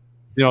hard.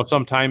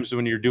 Sometimes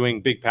when you're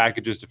doing big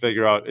packages to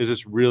figure out, is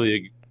this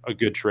really a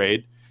good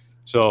trade?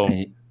 So,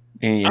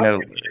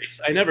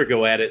 I never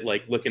go at it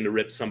like looking to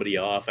rip somebody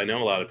off. I know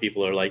a lot of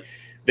people are like,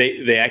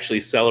 they actually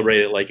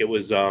celebrate it like it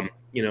was, a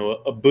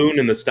boon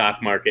in the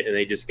stock market and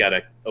they just got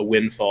a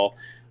windfall.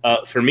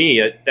 For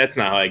me, that's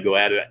not how I go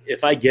at it.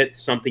 If I get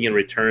something in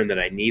return that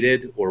I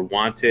needed or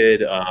wanted,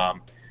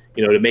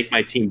 to make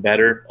my team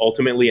better,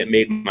 ultimately it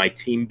made my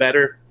team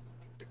better.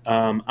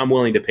 I'm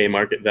willing to pay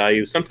market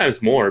value,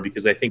 sometimes more,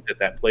 because I think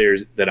that player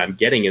that I'm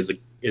getting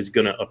is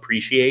going to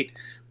appreciate,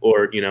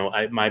 or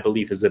my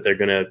belief is that they're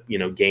going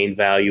to gain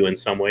value in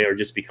some way or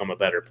just become a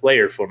better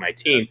player for my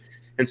team.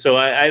 And so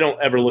I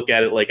don't ever look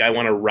at it like I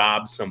want to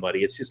rob somebody.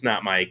 It's just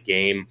not my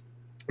game.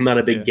 I'm not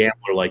a big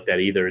gambler like that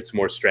either. It's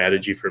more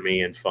strategy for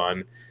me and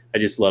fun. I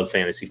just love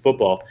fantasy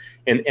football.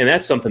 And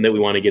that's something that we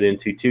want to get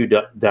into too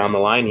down the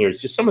line here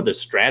is just some of the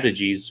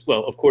strategies.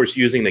 Well, of course,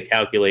 using the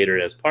calculator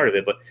as part of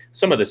it, but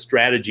some of the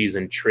strategies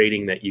and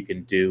trading that you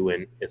can do.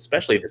 And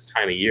especially this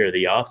time of year,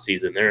 the off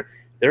season, there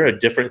are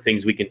different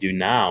things we can do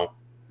now,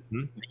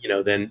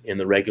 than in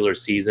the regular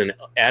season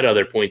at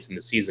other points in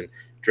the season,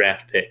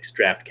 draft picks,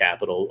 draft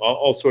capital,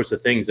 all sorts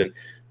of things. And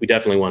we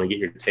definitely want to get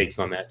your takes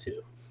on that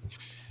too.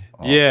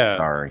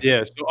 Sorry.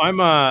 Yeah. So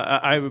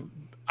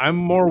I'm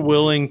more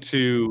willing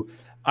to.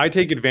 I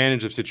take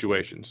advantage of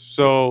situations.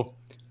 So,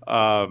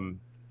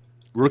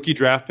 rookie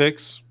draft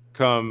picks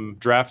come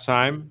draft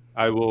time,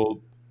 I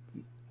will,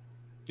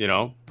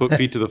 put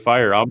feet to the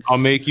fire. I'll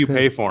make you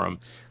pay for them.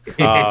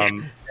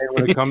 And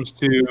when it comes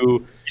to,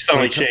 you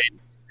sound like Shane.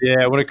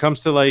 Yeah, when it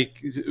comes to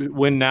like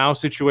win now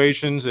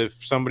situations,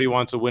 if somebody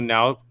wants a win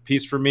now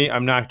piece for me,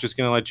 I'm not just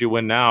going to let you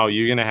win now.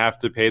 You're going to have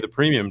to pay the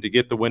premium to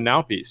get the win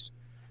now piece.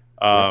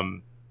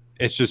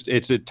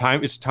 It's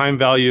time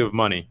value of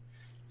money.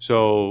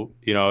 So,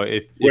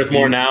 if worth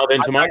more now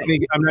than tomorrow.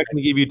 I'm not going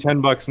to give you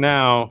 $10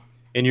 now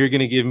and you're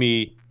going to give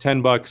me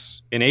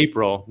 $10 in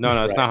April. No,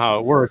 that's not how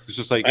it works. It's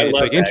just like, it's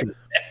like interest.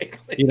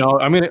 Exactly.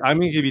 I'm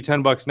going to give you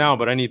 $10 now,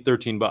 but I need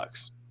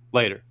 $13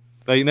 later.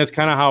 Like, that's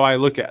kind of how I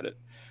look at it.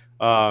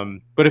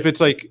 But if it's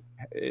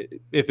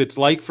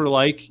like for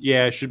like,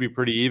 it should be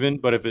pretty even.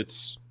 But if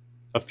it's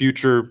a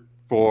future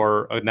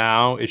for a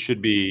now, I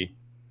should be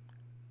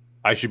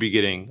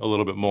getting a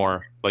little bit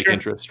more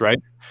interest, right?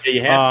 Yeah,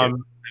 you have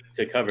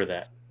to cover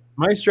that.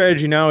 My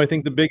strategy now, I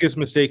think the biggest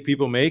mistake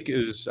people make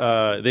is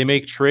they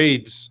make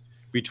trades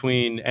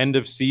between end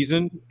of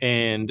season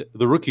and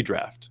the rookie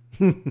draft.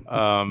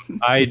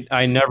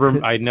 I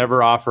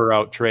never offer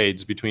out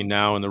trades between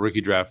now and the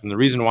rookie draft, and the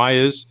reason why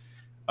is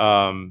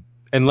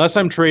unless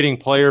I'm trading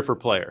player for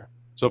player.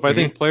 So if I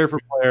think player for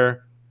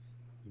player,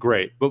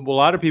 great. But a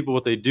lot of people,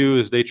 what they do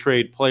is they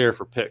trade player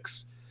for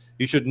picks.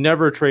 You should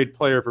never trade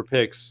player for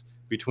picks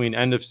between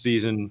end of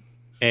season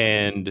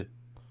and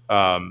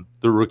the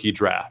rookie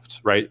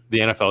draft, right? The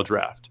NFL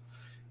draft.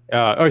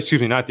 Not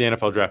the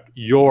NFL draft,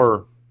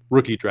 your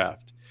rookie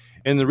draft.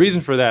 And the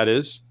reason for that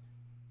is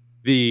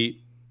the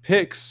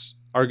picks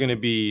are going to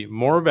be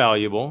more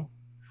valuable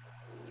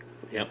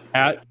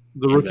at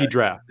the rookie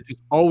draft. It just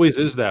always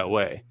is that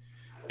way.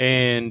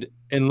 And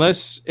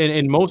most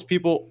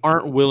people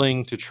aren't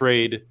willing to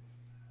trade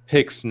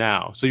picks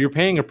now. So you're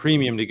paying a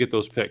premium to get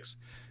those picks.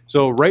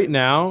 So right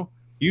now,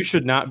 you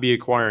should not be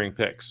acquiring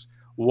picks.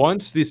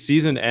 Once the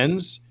season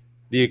ends,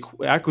 the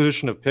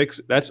acquisition of picks,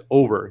 that's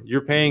over.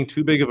 You're paying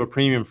too big of a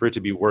premium for it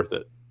to be worth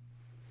it.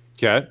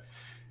 Okay.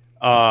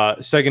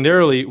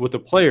 Secondarily, with the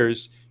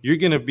players, you're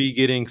going to be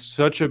getting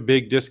such a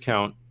big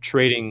discount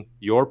trading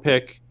your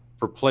pick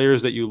for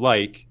players that you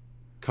like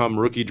come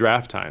rookie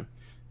draft time,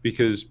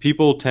 because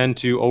people tend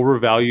to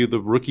overvalue the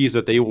rookies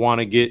that they want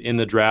to get in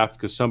the draft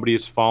because somebody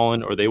has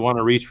fallen or they want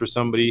to reach for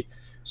somebody.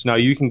 So now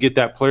you can get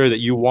that player that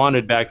you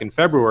wanted back in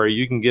February,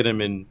 you can get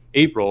him in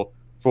April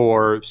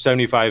for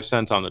 75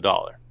 cents on the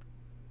dollar.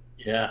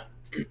 Yeah.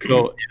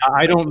 So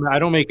I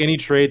don't make any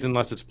trades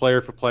unless it's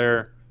player for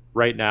player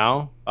right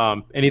now.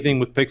 Anything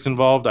with picks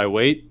involved, I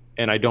wait,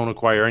 and I don't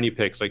acquire any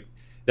picks. Like,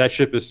 that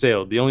ship has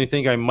sailed. The only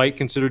thing I might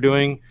consider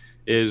doing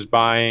is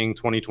buying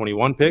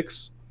 2021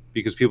 picks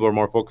because people are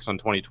more focused on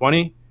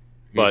 2020.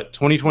 Mm-hmm. But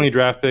 2020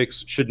 draft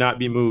picks should not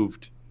be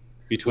moved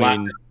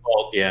between.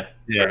 Yeah.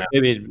 I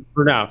mean,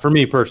 for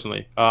me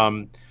personally,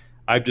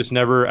 I've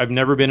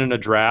never been in a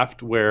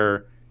draft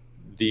where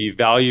the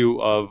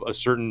value of a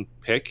certain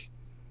pick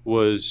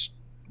was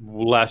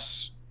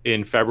less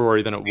in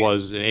February than it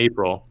was in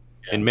April,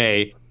 in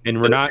May, and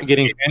we're not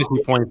getting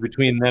fantasy points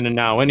between then and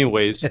now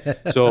anyways.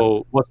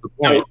 So what's the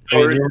point?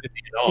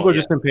 People are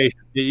just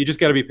impatient. You just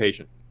got to be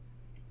patient.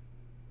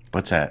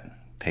 What's that?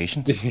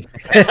 Patience?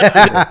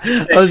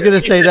 I was going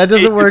to say that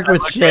doesn't work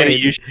with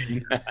Shane.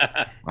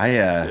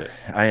 I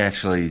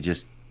actually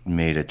just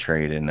made a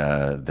trade in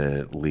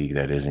the league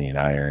that Izzy and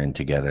I are in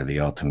together, the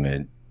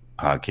Ultimate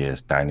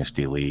Podcast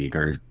Dynasty League,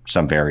 or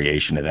some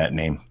variation of that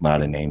name. A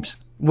lot of names.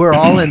 We're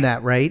all in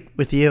that, right?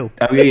 With you.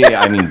 Oh,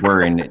 yeah. I mean,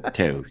 we're in it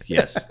too.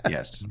 Yes.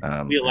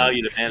 We allow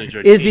you to manage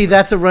our Izzy, team.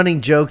 that's a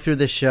running joke through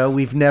the show.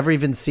 We've never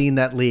even seen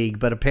that league,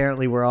 but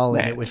apparently we're all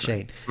in it with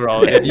Shane. We're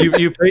all in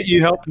it.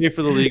 You help pay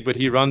for the league, but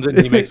he runs it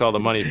and he makes all the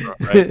money from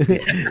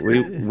it,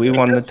 right? We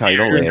won the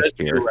title last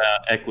year.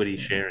 Equity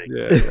sharing.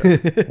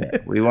 Yeah.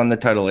 We won the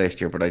title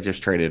last year, but I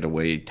just traded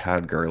away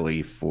Todd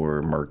Gurley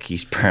for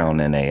Marquise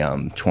Brown in a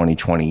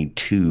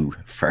 2022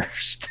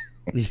 first.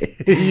 I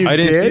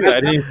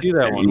didn't see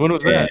that one. When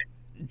was that?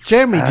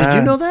 Jeremy, did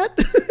you know that?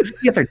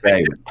 The other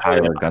day with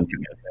Tyler Gunter.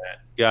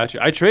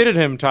 Gotcha. I traded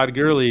him Todd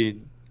Gurley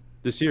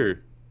this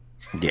year.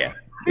 Yeah.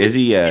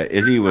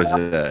 Izzy was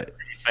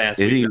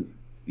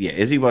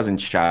Izzy wasn't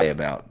shy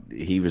about,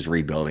 he was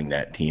rebuilding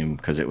that team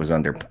because it was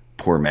under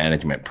poor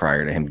management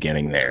prior to him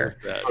getting there.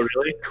 Oh,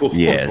 really? Cool.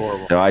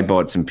 Yes. So I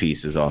bought some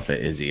pieces off of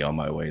Izzy on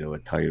my way to a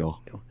title.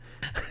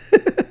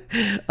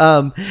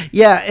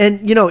 Yeah,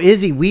 and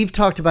Izzy, we've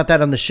talked about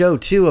that on the show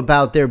too,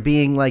 about there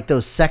being like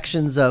those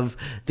sections of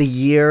the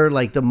year,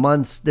 like the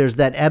months, there's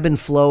that ebb and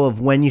flow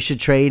of when you should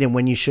trade and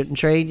when you shouldn't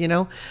trade,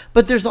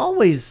 but there's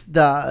always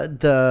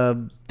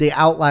the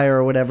outlier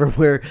or whatever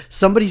where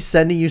somebody's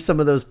sending you some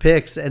of those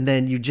picks and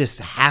then you just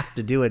have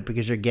to do it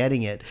because you're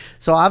getting it.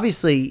 So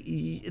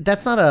obviously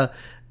that's not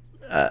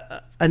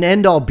an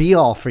end all be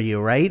all for you,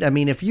 right? I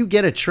mean, if you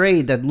get a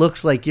trade that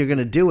looks like you're going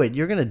to do it,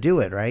 you're going to do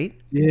it, right?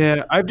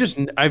 Yeah.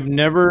 I've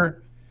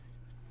never,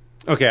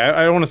 okay.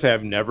 I don't want to say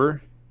I've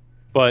never,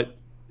 but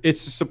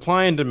it's a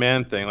supply and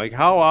demand thing. Like,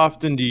 how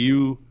often do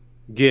you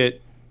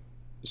get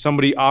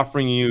somebody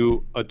offering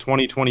you a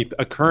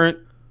current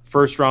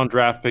first round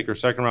draft pick or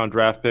second round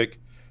draft pick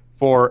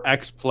for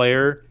X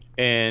player,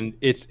 and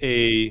it's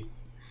a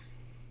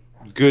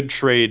good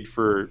trade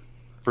for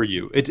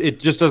you? It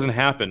just doesn't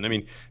happen. I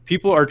mean,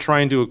 people are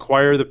trying to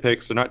acquire the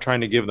picks. They're not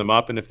trying to give them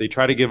up. And if they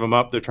try to give them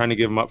up, they're trying to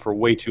give them up for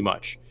way too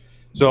much.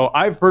 So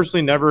I've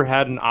personally never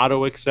had an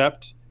auto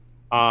accept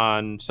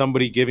on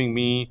somebody giving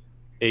me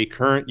a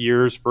current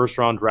year's first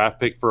round draft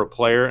pick for a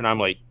player. And I'm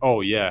like,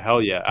 oh yeah,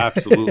 hell yeah,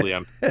 absolutely.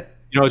 It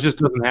just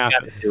doesn't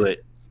happen. Do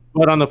it.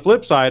 But on the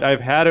flip side,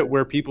 I've had it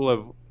where people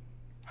have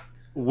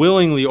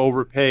willingly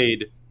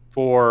overpaid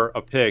for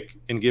a pick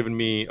and given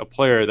me a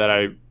player that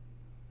I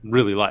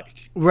really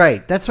like.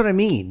 Right. That's what I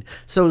mean.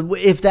 So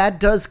if that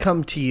does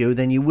come to you,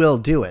 then you will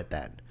do it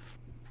then.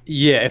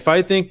 Yeah. If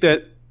I think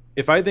that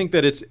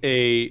it's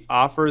a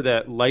offer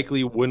that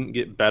likely wouldn't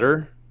get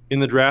better in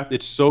the draft,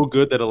 it's so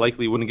good that it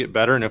likely wouldn't get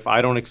better. And if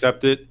I don't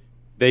accept it,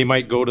 they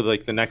might go to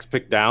like the next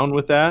pick down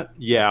with that.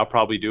 Yeah, I'll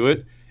probably do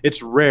it.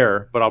 It's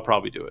rare, but I'll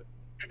probably do it.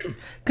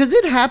 Because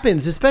it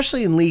happens,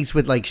 especially in leagues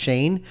with like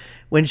Shane.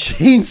 When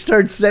Shane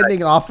starts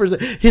sending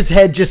offers, his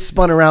head just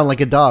spun around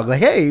like a dog. Like,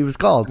 hey, he was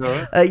called.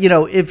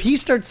 If he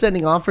starts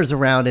sending offers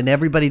around and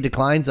everybody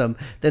declines them,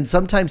 then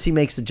sometimes he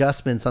makes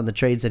adjustments on the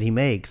trades that he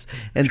makes.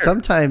 And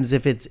sometimes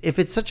if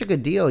it's such a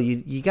good deal,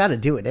 you got to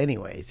do it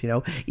anyways.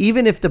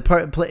 Even if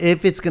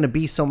if it's going to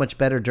be so much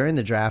better during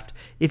the draft,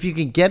 if you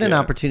can get an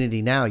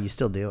opportunity now, you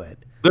still do it.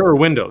 There are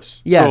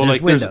windows. Yeah, so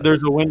there's windows.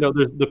 There's a window.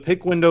 The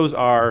pick windows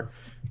are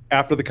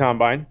after the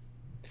combine.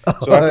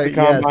 So after the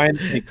combine,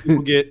 like,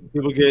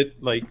 people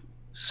get like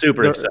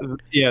super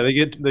excited. Yeah, they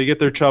get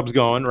their chubs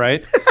going,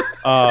 right?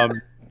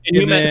 And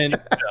then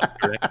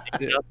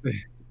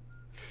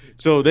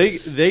so they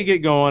get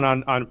going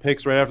on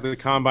picks right after the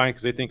combine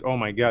because they think, oh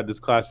my God, this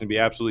class is gonna be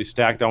absolutely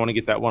stacked. I want to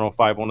get that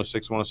 105,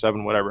 106,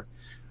 107, whatever.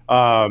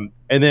 And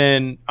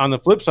then on the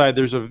flip side,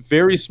 there's a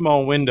very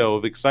small window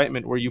of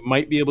excitement where you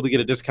might be able to get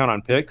a discount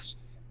on picks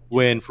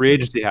when free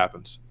agency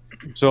happens.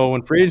 So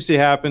when free agency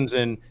happens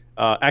and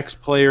X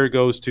player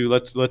goes to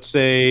let's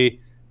say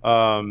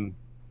what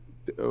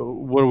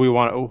do we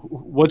want?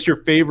 What's your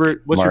favorite?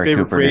 What's Amari your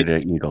favorite Cooper free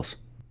to the Eagles?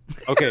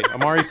 Okay,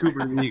 Amari Cooper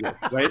to the Eagles,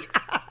 right?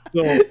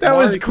 So that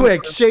was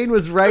quick. Shane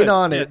was right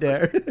on it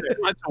there.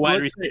 That's a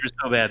wide receiver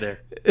so bad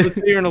there. Let's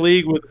say you're in a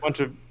league with a bunch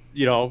of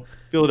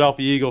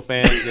Philadelphia Eagle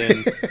fans,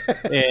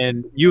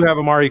 and you have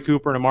Amari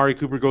Cooper, and Amari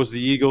Cooper goes to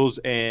the Eagles,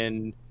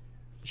 and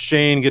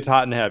Shane gets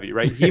hot and heavy,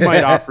 right? He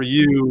might offer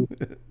you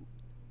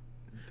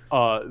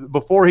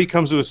before he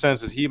comes to his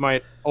senses, he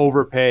might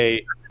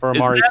overpay for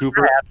Amari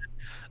Cooper.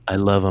 I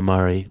love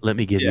Amari. Let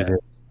me give you this.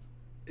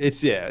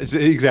 It's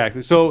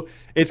exactly. So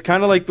it's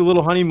kind of like the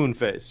little honeymoon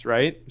phase,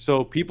 right?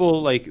 So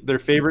people like their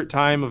favorite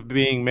time of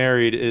being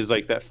married is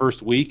like that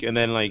first week, and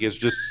then like it's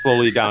just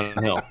slowly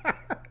downhill.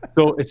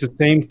 So it's the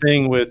same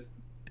thing with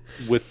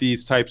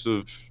these types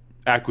of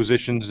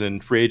acquisitions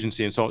and free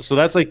agency and so on. So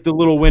that's like the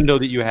little window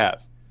that you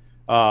have,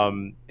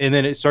 and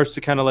then it starts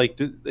to kind of like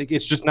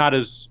it's just not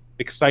as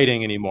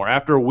exciting anymore.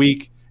 After a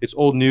week, it's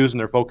old news, and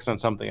they're focused on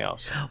something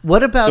else.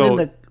 What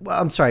about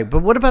I'm sorry,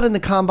 but what about in the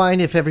combine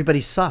if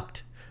everybody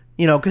sucked?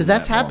 Because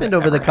that's happened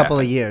over the couple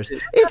of years.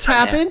 It's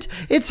happened.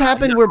 It's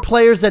happened where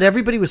players that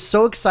everybody was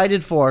so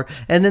excited for,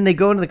 and then they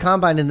go into the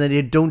combine and then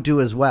they don't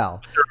do as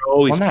well.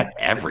 Well, not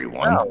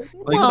everyone.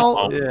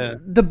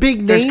 The big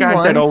name There's guys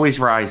ones that always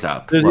rise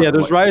up.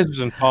 There's risers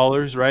and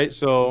fallers, right?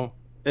 So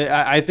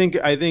I think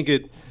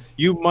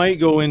you might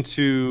go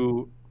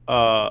into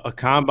a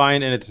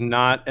combine and it's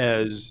not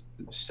as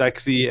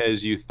sexy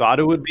as you thought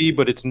it would be,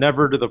 but it's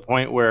never to the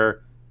point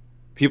where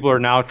people are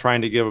now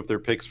trying to give up their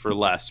picks for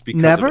less.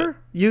 Because never?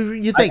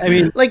 You think? I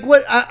mean, like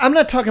what? I'm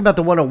not talking about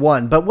the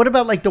 101, but what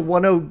about like the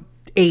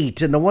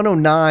 108 and the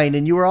 109,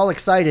 and you were all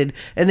excited,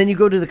 and then you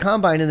go to the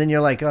combine, and then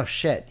you're like, oh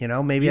shit,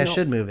 maybe I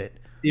should move it.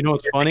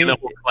 It's funny. The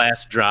whole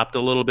class dropped a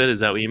little bit.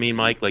 Is that what you mean,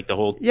 Mike? Like the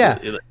whole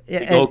the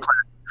whole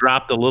class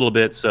dropped a little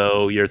bit,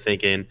 so you're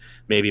thinking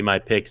maybe my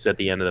picks at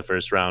the end of the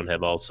first round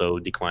have also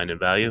declined in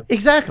value.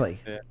 Exactly.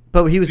 Yeah.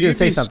 But he was going to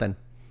say something.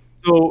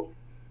 So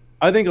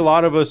I think a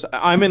lot of us.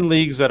 I'm in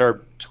leagues that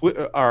are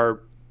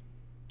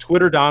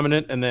Twitter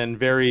dominant and then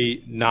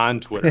very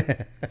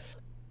non-Twitter.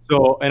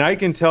 So, and I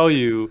can tell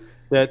you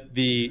that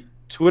the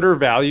Twitter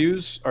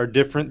values are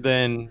different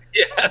than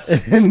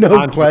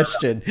no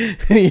question.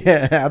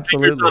 Yeah,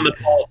 absolutely. On the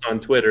pulse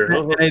on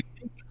Twitter.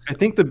 I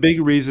think the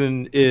big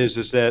reason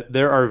is that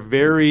there are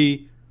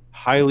very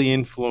highly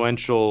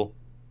influential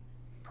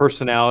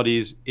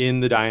personalities in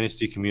the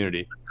Dynasty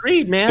community.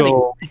 Agreed, man.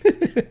 So,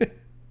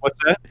 what's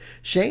that?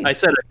 Shane? I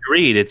said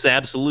agreed. It's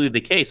absolutely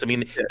the case. I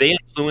mean, they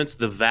influence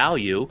the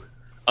value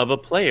of a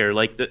player,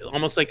 like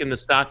almost like in the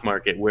stock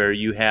market where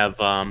you have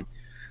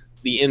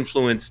the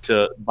influence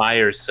to buy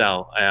or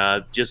sell.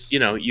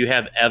 You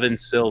have Evan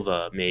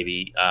Silva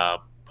maybe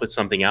put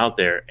something out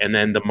there, and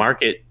then the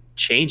market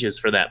changes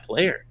for that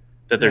player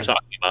that they're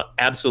talking about.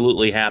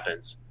 Absolutely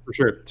happens. For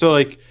sure. So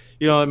like,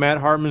 Matt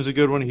Hartman's a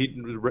good one. He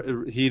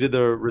did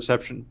the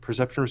reception,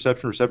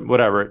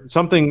 whatever.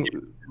 Something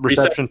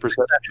reception,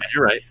 perception.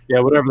 You're right. Yeah,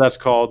 whatever that's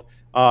called.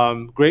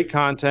 Great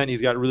content.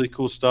 He's got really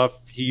cool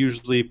stuff. He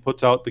usually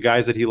puts out the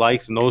guys that he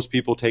likes, and those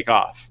people take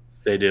off.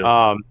 They do.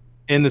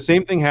 And the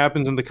same thing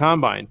happens in the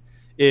combine.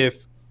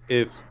 If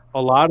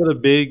a lot of the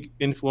big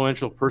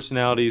influential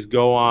personalities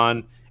go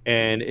on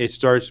and it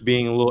starts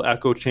being a little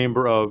echo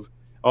chamber of,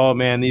 oh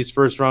man, these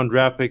first round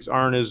draft picks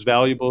aren't as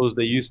valuable as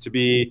they used to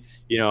be,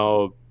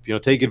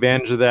 take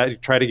advantage of that,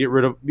 try to get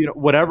rid of,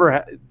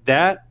 whatever,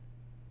 that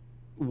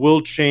will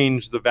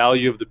change the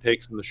value of the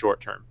picks in the short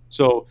term.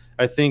 So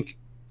I think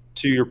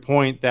to your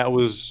point,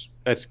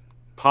 that's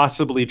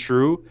possibly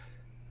true.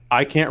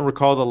 I can't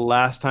recall the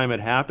last time it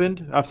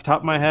happened off the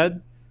top of my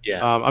head.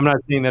 Yeah. I'm not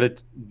saying that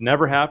it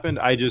never happened.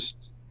 I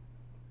just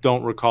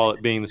don't recall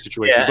it being the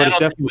situation. Yeah, but it's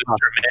definitely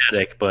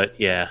dramatic. But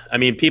yeah, I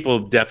mean, people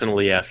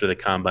definitely after the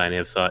combine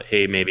have thought,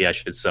 hey, maybe I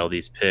should sell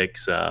these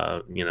picks,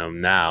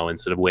 now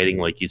instead of waiting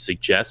like you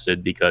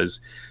suggested, because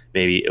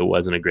maybe it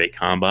wasn't a great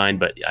combine.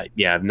 But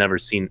I've never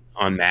seen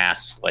en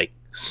masse like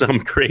some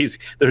crazy.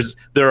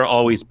 There are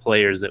always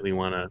players that we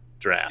want to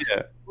draft.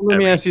 Yeah. Well, let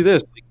me ask you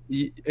this: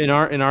 in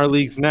our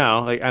leagues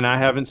now, and I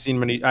haven't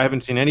seen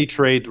any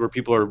trades where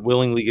people are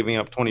willingly giving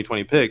up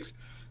 2020 picks.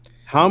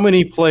 How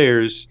many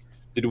players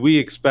did we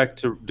expect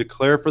to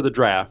declare for the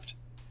draft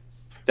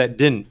that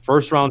didn't?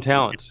 First round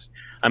talents.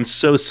 I'm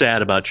so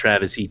sad about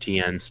Travis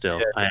Etienne still.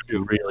 Yeah,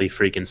 I'm really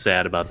freaking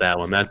sad about that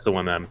one. That's the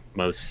one I'm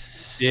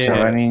most. Yeah. So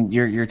I mean,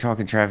 you're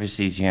talking Travis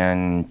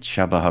Etienne,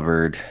 Chuba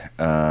Hubbard,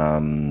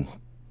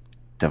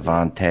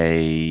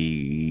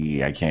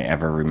 Devontae, I can't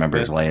ever remember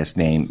his last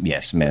name. Yeah,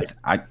 Smith.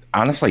 I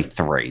honestly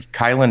 3.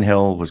 Kylan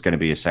Hill was going to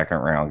be a second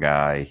round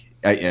guy,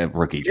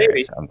 rookie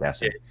draft, I'm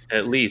guessing.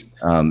 At least.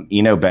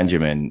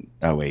 Benjamin.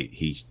 Oh wait,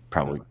 he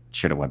probably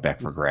should have went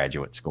back for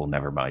graduate school.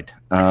 Never mind.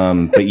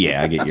 But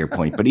yeah, I get your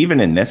point. But even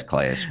in this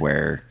class,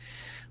 where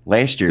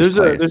last year's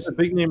there's a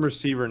big name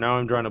receiver. Now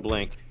I'm drawing a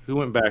blank. Who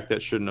went back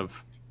that shouldn't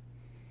have?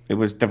 It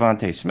was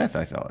Devontae Smith,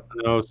 I thought.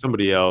 No,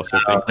 somebody else.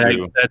 I think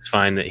too. That's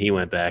fine that he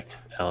went back to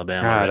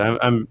Alabama.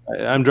 God,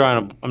 I'm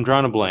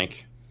drawing a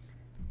blank.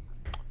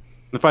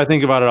 If I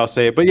think about it, I'll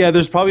say it. But yeah,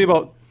 there's probably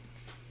about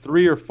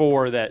 3 or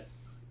 4 that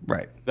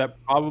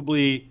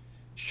probably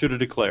should have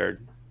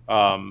declared,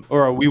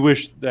 or we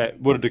wish that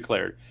would have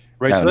declared.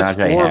 Right. No, so that's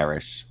Najee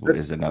Harris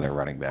is another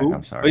running back.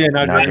 I'm sorry. Oh, yeah,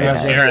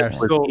 Najee Harris.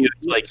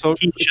 So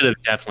he should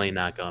have definitely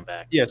not gone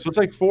back. Yeah, so it's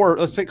like 4.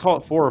 Let's say call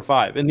it 4 or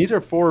 5, and these are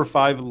 4 or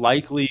 5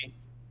 likely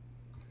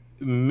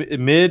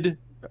mid.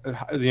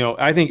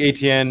 I think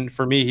ATN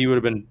for me, he would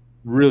have been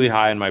really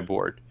high on my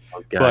board.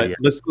 But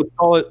let's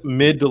call it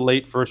mid to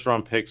late first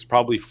round picks,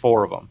 probably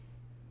 4 of them.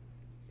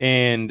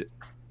 And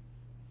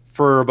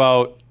for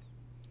about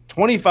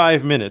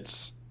 25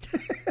 minutes,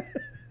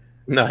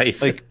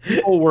 nice. Like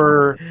people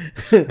were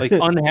like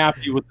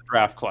unhappy with the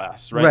draft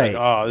class, right?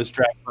 Like, oh, this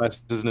draft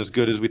class isn't as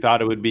good as we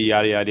thought it would be,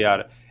 yada yada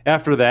yada.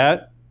 After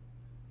that,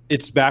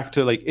 it's back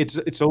to like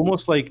it's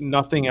almost like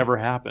nothing ever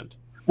happened.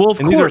 Well, of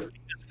course,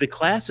 the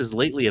classes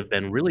lately have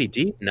been really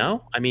deep.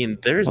 No, I mean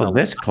there's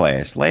this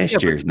class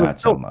last year's not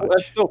so much.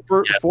 That's still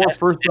 4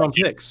 first round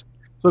picks.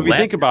 So if you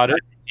think about it,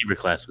 receiver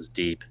class was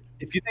deep.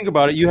 If you think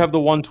about it, you have the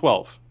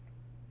 112,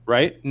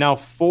 right? Now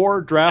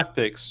 4 draft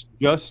picks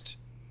just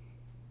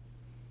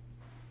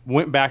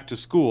went back to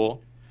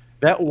school.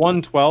 That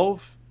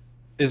 112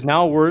 is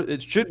now worth.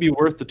 It should be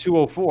worth the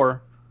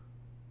 204,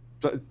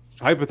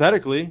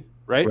 hypothetically,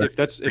 right? If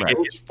those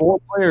 4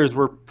 players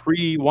were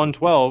pre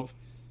 112,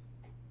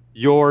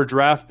 your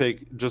draft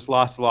pick just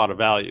lost a lot of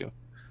value.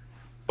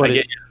 But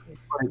it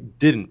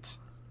didn't.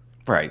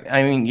 Right.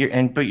 I mean, you're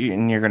going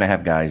to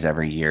have guys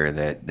every year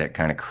that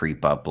kind of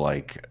creep up.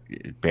 Like,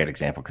 bad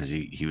example because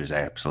he was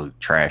absolute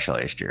trash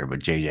last year, but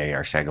JJ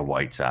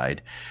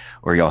Arcega-Whiteside,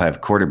 or you'll have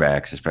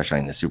quarterbacks, especially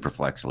in the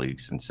Superflex league,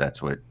 since that's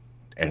what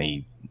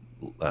any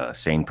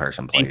sane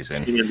person plays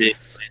in.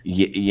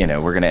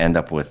 We're going to end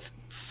up with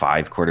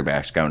 5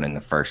 quarterbacks going in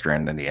the first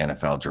round of the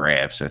NFL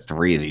draft. So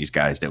 3 of these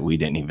guys that we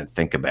didn't even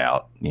think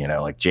about,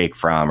 like Jake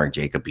Fromm or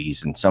Jacob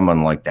Eason,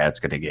 someone like that's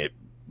going to get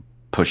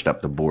pushed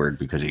up the board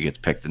because he gets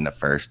picked in the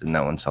first and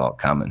no one saw it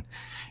coming.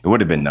 It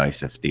would have been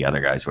nice if the other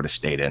guys would have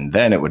stayed in.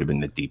 Then it would have been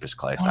the deepest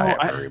class I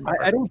ever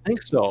remember. I don't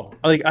think so.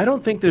 Like, I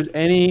don't think there's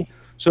any.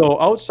 So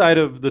outside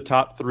of the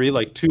top 3,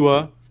 like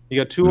Tua, you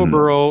got Tua,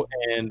 Burrow,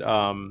 and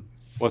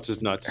what's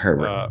his nuts?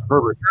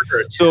 Herbert.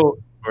 So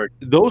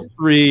those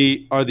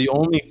 3 are the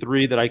only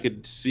 3 that I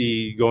could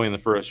see going in the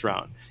first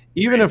round.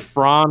 Even if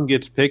Fromm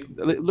gets picked,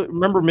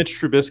 remember Mitch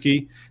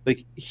Trubisky?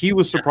 Like, he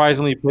was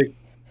surprisingly picked.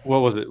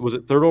 What was it? Was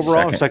it 3rd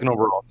overall or 2nd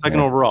overall?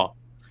 Second overall.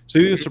 So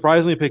he was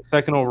surprisingly picked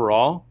 2nd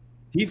overall.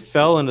 He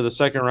fell into the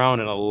 2nd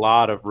round in a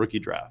lot of rookie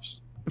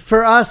drafts.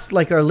 For us,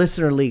 like our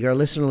listener league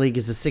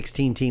is a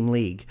 16-team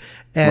league.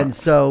 And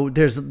so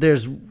there's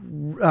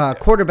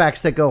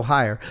quarterbacks that go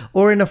higher.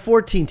 Or in a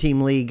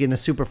 14-team league in a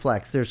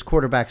Superflex, there's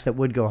quarterbacks that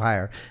would go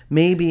higher.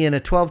 Maybe in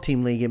a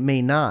 12-team league, it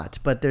may not.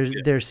 But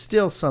there's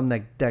still some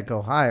that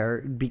go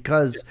higher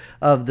because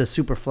of the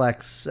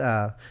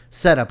Superflex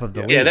setup of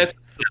the league. Yeah, that's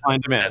supply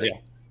and demand.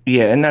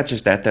 Yeah, and not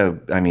just that, though.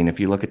 I mean, if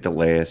you look at the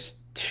last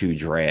 2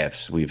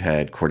 drafts, we've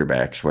had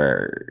quarterbacks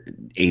where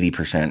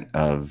 80%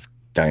 of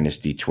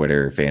Dynasty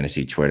Twitter,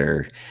 Fantasy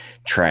Twitter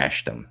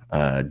trashed them.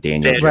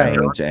 Daniel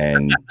Jones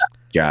and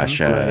Josh.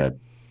 How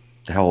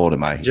old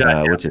am I?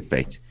 What's his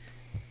face?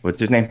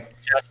 What's his name?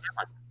 Josh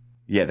Allen.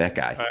 Yeah, that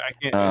guy. I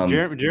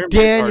can't.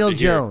 Daniel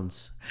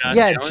Jones.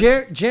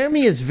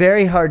 Jeremy is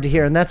very hard to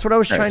hear, and that's what I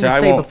was trying to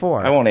say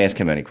before. I won't ask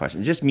him any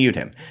questions. Just mute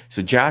him.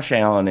 So Josh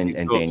Allen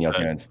and Daniel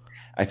Jones,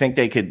 I think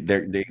they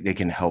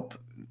can help.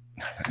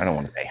 I don't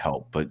want to say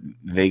help, but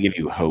they give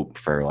you hope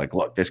for like,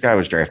 look, this guy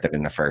was drafted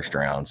in the first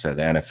round, so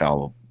the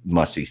NFL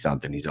must see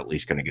something. He's at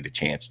least going to get a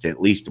chance to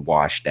at least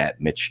wash that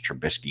Mitch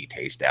Trubisky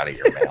taste out of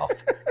your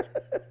mouth.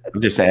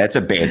 I'm just saying that's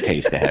a bad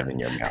taste to have in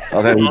your mouth.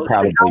 Although you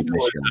probably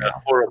miss your mouth.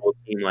 A horrible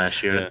team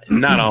last year.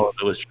 Not all of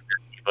it was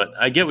Trubisky, but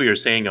I get what you're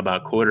saying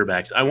about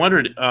quarterbacks. I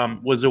wondered,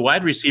 was the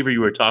wide receiver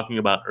you were talking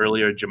about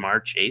earlier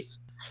Jamar Chase?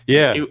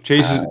 Yeah,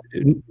 Chase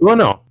is. Well,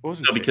 no, it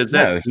wasn't because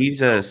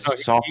he's a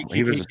sophomore.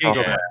 He was a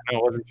sophomore. No,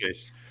 it wasn't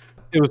Chase.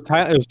 It was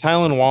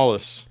Tylan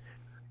Wallace.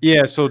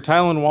 Yeah, so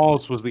Tylan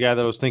Wallace was the guy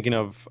that I was thinking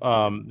of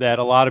that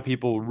a lot of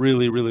people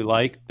really, really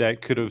liked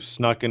that could have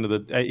snuck into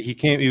the.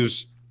 He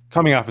was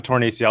coming off a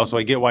torn ACL, so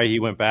I get why he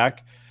went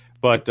back,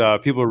 but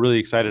people are really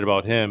excited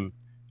about him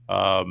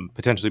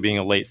potentially being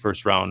a late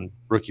first round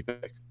rookie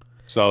pick.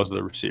 So I was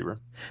the receiver.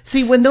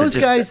 See, when those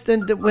guys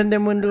when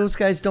those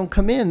guys don't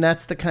come in,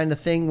 that's the kind of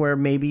thing where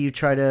maybe you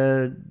try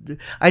to.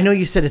 I know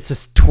you said it's a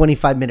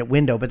 25-minute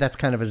window, but that's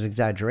kind of an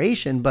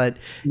exaggeration. But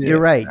you're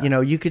right.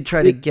 You could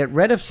try to get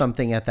rid of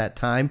something at that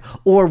time,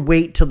 or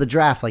wait till the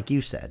draft, like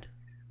you said.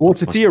 Well,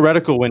 it's a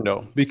theoretical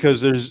window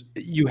because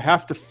you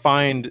have to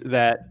find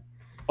that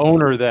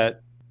owner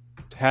that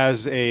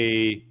has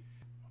kind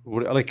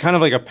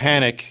of like a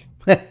panic.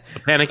 A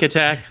panic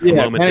attack.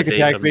 Yeah, panic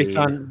attack based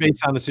on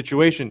the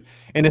situation,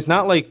 and it's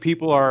not like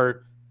people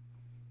are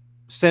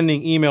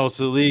sending emails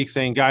to the league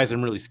saying, "Guys,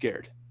 I'm really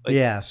scared."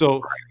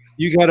 So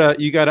you gotta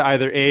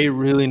either A,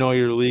 really know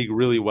your league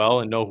really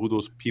well and know who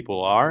those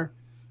people are,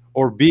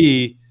 or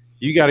B,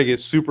 you got to get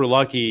super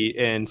lucky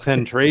and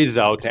send trades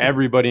out to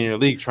everybody in your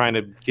league trying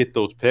to get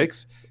those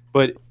picks.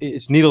 But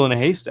it's needle in a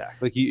haystack.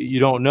 Like you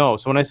don't know.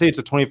 So when I say it's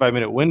a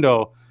 25-minute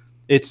window,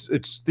 it's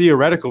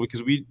theoretical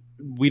because we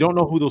don't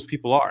know who those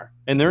people are,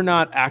 and they're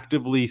not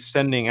actively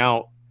sending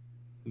out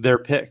their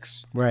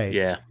picks. Right.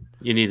 Yeah.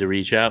 You need to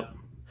reach out.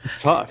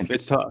 It's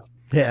tough.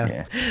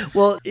 Yeah.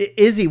 Well,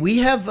 Izzy, we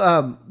have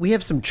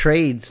some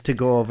trades to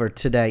go over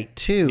tonight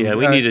too. Yeah,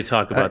 we need to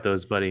talk about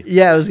those, buddy.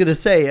 Yeah, I was gonna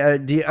say,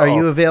 are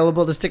you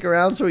available to stick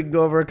around so we can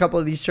go over a couple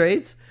of these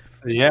trades?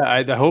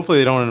 Yeah, hopefully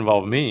they don't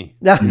involve me.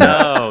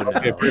 No.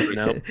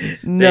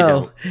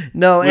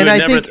 And I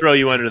never throw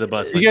you under the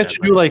bus. You guys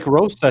should do like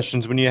roast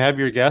sessions when you have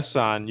your guests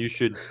on. You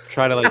should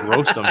try to like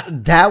roast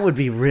them. That would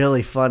be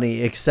really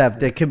funny,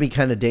 except it could be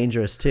kind of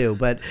dangerous too.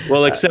 But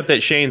except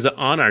that Shane's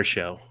on our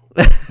show.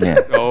 Yeah.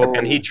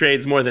 And he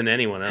trades more than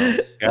anyone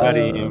else. Got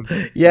him.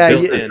 Yeah,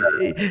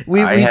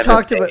 we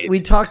talked about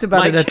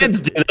it. My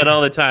kids do that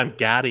all the time.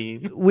 Got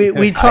him.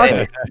 We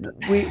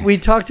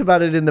talked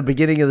about it in the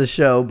beginning of the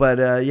show, but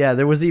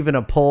there was even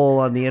a poll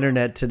on the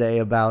internet today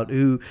about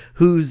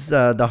who's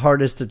the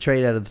hardest to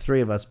trade out of the three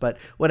of us. But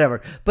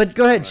whatever. But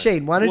go ahead,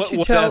 Shane. Why don't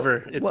you tell?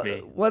 It's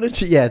me. Why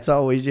don't you? Yeah, it's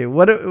always you.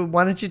 Why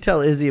don't you tell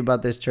Izzy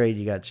about this trade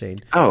you got, Shane?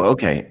 Oh,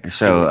 okay.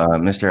 So,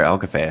 Mr.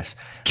 Alcafas.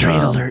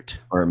 Trade alert.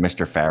 Or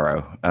Mr. Farrow.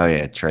 Oh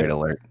yeah, trade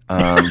alert.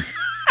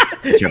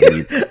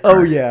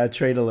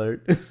 Trade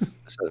alert.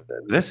 So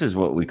this is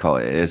what we call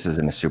it. This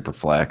isn't a super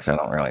flex. I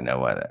don't really know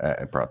why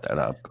I brought that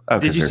up.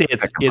 Did you say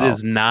it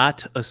is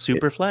not a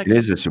super flex? It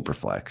is a super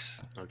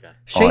flex. Okay.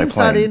 Shane's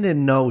not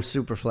in no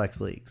super flex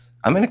leagues.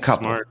 I'm in a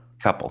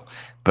couple.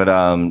 But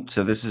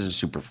so this is a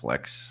super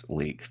flex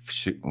league,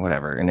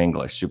 whatever in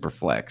English, super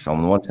flex.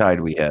 On one side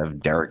we have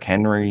Derrick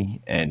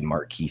Henry and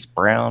Marquise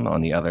Brown.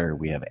 On the other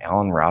we have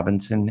Allen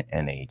Robinson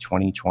and a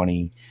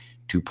 2020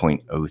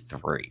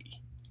 2.03.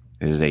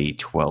 This is a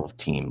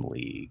 12-team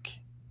league.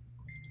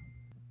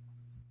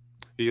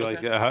 You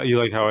like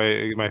how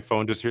my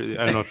phone just heard?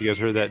 I don't know if you guys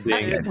heard that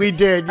ding. We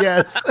did,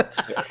 yes.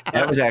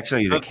 That was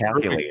actually the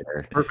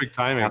calculator. Perfect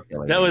timing.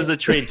 That was a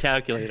trade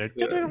calculator.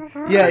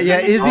 Yeah.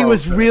 Izzy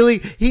was really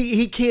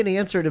he can't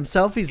answer it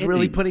himself. He's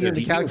really putting in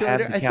the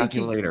calculator.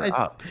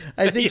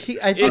 I think he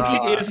can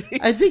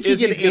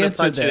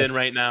answer this in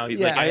right now. He's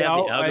like, I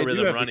have the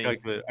algorithm running.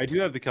 I do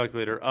have the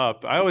calculator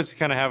up. I always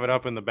kind of have it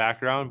up in the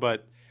background,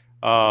 but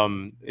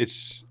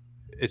it's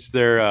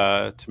there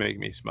to make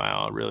me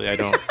smile. Really, I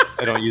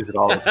don't use it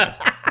all the time.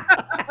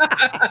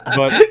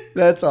 But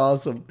that's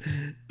awesome.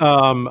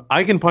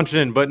 I can punch it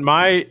in, but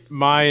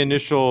my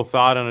initial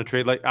thought on a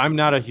trade, like I'm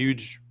not a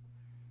huge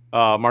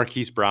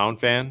Marquise Brown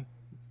fan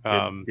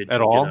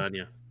at all.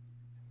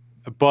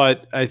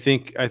 But I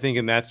think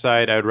in that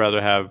side, I'd rather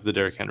have the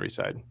Derrick Henry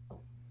side.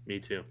 Me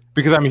too.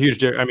 Because I'm a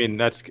huge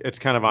it's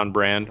kind of on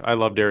brand. I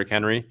love Derrick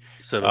Henry.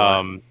 So do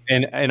I.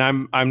 And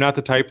I'm not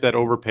the type that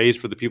overpays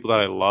for the people that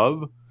I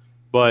love.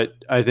 But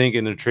I think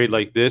in a trade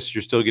like this,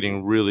 you're still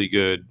getting really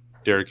good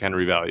Derrick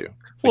Henry value.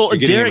 Well,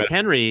 Derrick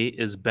Henry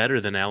is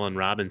better than Allen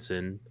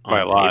Robinson on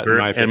by a lot, paper, in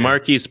my opinion. And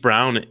Marquise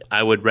Brown,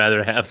 I would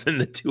rather have than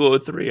the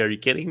 203. Are you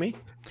kidding me?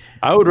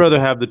 I would rather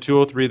have the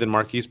 203 than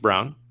Marquise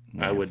Brown.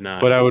 I would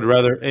not. But I would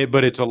rather.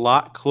 But it's a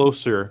lot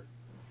closer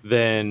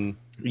than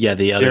the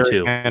other Derrick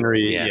two.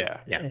 Henry. Yeah.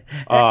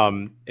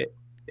 And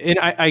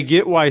I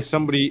get why I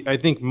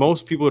think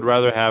most people would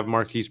rather have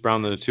Marquise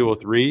Brown than the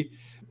 203.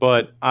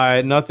 But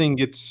nothing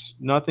gets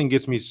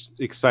me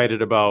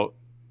excited about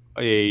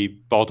a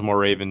Baltimore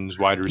Ravens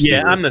wide receiver.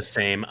 Yeah, I'm the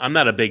same. I'm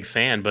not a big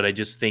fan, but I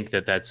just think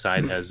that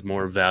side has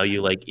more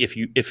value. Like if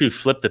you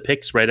flip the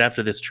picks right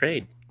after this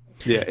trade.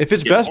 Yeah, if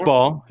it's best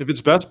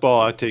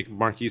ball, I'd take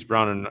Marquise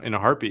Brown in a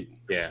heartbeat.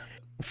 Yeah.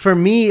 For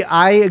me,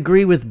 I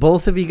agree with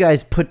both of you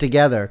guys put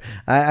together.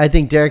 I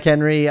think Derrick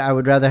Henry I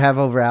would rather have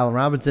over Allen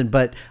Robinson,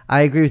 but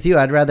I agree with you.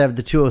 I'd rather have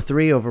the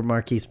 203 over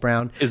Marquise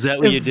Brown. Is that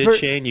what you did,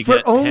 Shane? You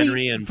got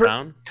Henry and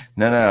Brown?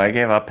 No, I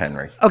gave up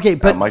Henry. Okay,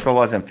 but Michael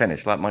wasn't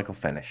finished. Let Michael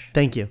finish.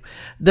 Thank you.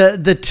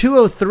 The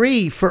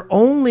 203 for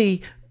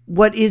only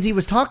what Izzy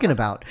was talking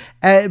about.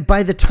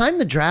 By the time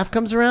the draft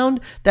comes around,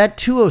 that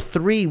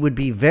 203 would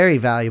be very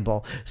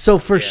valuable. So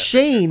for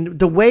Shane,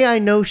 the way I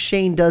know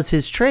Shane does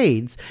his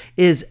trades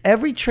is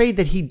every trade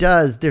that he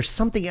does, there's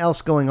something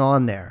else going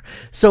on there.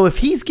 So if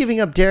he's giving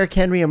up Derrick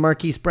Henry and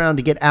Marquise Brown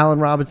to get Allen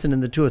Robinson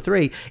in the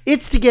 203,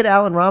 it's to get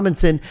Allen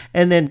Robinson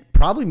and then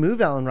probably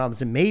move Allen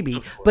Robinson,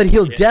 maybe, but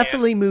he'll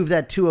definitely move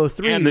that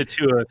 203. And the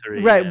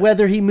 203. Right,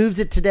 whether he moves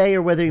it today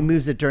or whether he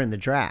moves it during the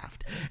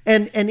draft.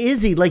 And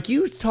Izzy, like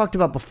you talked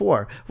about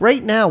before,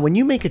 right now, when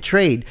you make a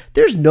trade,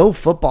 there's no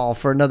football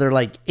for another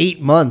like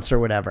 8 months or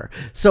whatever.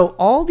 So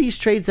all these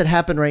trades that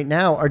happen right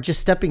now are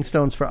just stepping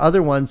stones for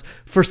other ones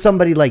for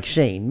somebody like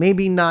Shane.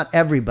 Maybe not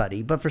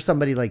everybody, but for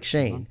somebody like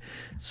Shane.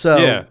 So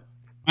yeah,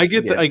 I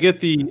get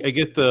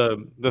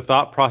the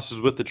thought process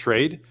with the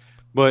trade,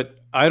 but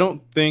I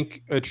don't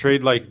think a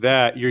trade like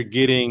that you're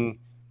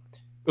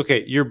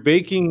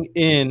baking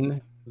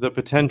in the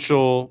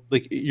potential,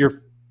 like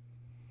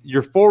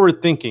you're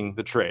forward thinking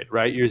the trade,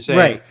 right? You're saying,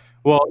 right.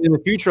 Well, in the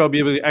future I'll be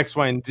able to X,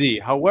 Y, and Z.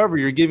 However,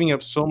 you're giving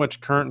up so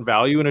much current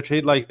value in a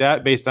trade like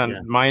that based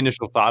on my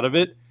initial thought of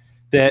it,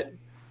 that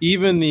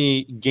even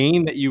the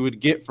gain that you would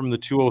get from the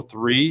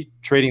 203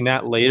 trading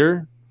that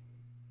later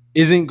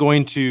isn't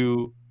going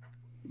to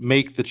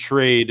make the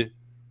trade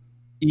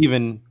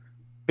even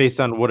based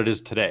on what it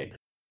is today.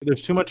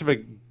 There's too much of a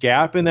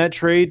gap in that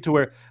trade to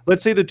where,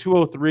 let's say the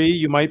 203,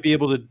 you might be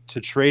able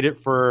to trade it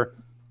for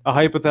a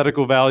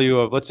hypothetical value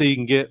of, let's say you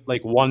can get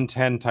like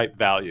 110 type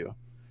value.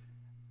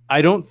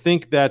 I don't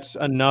think that's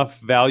enough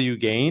value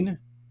gain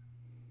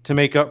to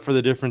make up for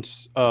the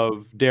difference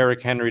of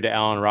Derrick Henry to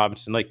Allen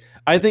Robinson. Like,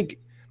 I think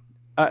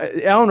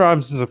Allen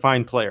Robinson's a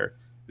fine player.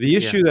 The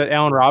issue that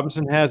Allen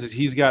Robinson has is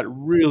he's got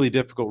really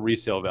difficult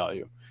resale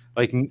value.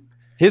 Like,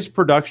 his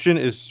production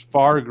is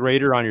far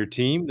greater on your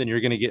team than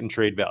you're going to get in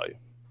trade value.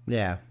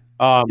 Yeah.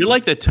 You're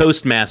like the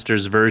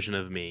Toastmasters version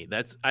of me.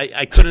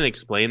 I couldn't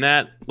explain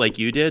that like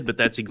you did, but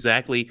that's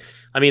exactly,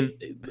 I mean,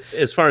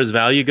 as far as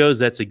value goes,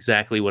 that's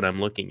exactly what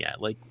I'm looking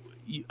at. Like,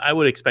 I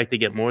would expect to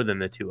get more than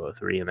the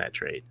 203 in that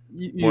trade.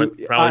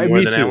 Probably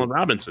more than Allen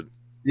Robinson.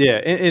 Yeah,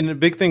 and the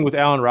big thing with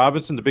Allen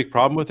Robinson, the big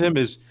problem with him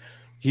is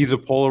he's a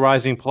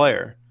polarizing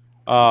player.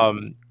 So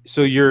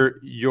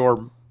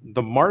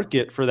the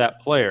market for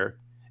that player,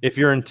 if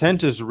your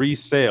intent is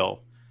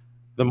resale,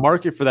 the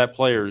market for that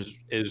player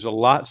is a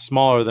lot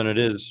smaller than it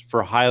is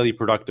for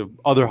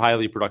other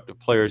highly productive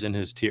players in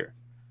his tier.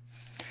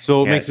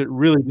 So it makes it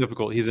really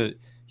difficult.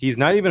 He's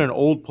not even an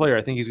old player.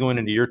 I think he's going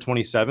into year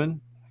 27.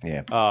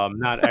 Yeah.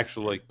 Not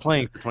actually like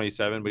playing for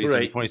 27, but he's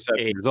like 27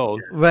 years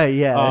old. Right.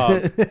 Yeah.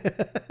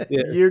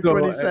 Year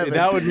 27.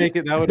 That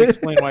would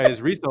explain why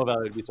his resale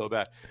value would be so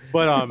bad.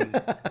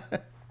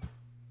 But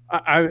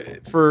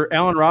for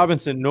Allen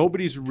Robinson,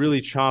 nobody's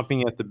really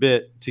chomping at the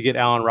bit to get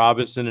Allen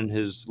Robinson and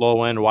his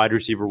low end wide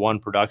receiver 1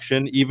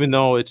 production, even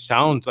though it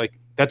sounds like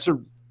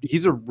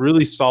he's a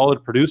really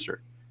solid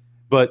producer,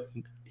 but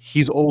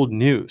he's old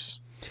news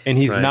and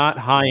he's not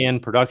high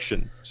end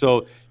production.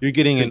 So you're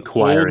getting an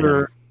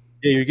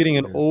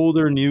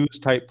older news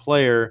type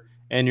player,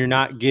 and you're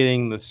not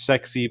getting the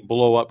sexy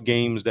blow up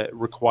games that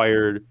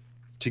required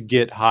to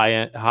get high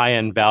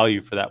end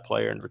value for that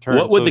player in return.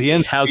 What would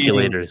the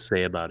calculators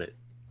say about it?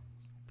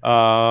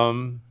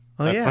 I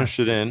punched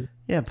it in.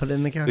 Yeah, put it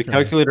in the calculator. The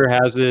calculator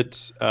has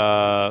it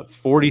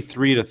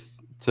 43 to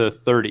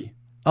 30.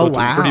 So it's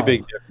a pretty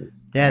big difference.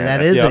 Yeah,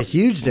 that is a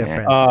huge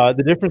difference.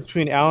 The difference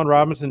between Allen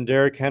Robinson and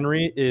Derrick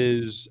Henry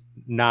is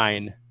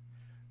 9.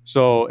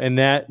 So, and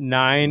that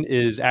 9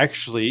 is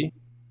actually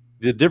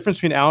the difference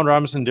between Allen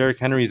Robinson and Derrick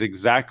Henry is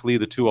exactly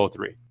the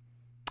 203.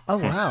 Oh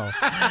wow!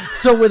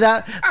 So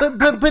without,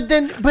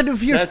 but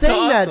if you're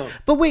saying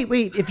that, but wait,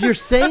 if you're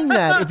saying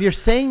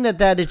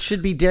that it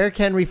should be Derrick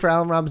Henry for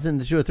Allen Robinson in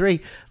the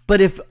 203,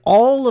 but if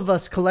all of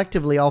us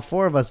collectively, all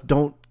 4 of us,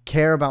 don't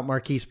care about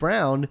Marquise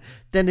Brown,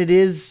 then it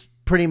is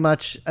pretty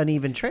much an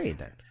even trade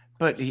then.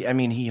 But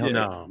even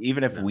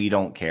if we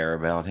don't care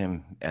about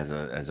him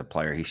as a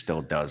player, he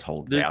still does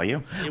hold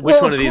value.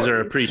 Which one of these are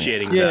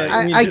appreciating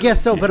value? I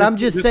guess so, but I'm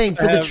just saying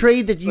for the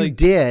trade that you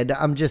did,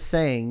 I'm just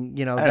saying,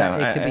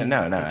 that it could be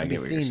I get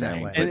what you're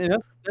saying.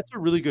 And that's a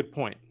really good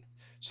point.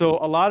 So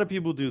a lot of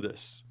people do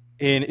this,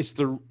 and it's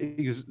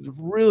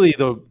really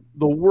the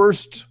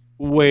worst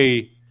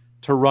way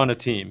to run a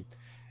team.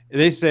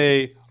 They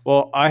say,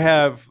 well, I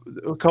have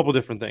a couple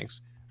different things.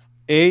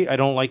 A, I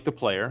don't like the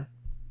player.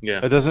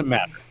 Yeah, it doesn't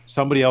matter.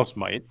 Somebody else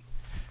might,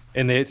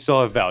 and they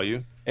still have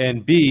value.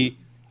 And B,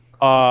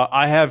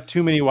 I have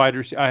too many wide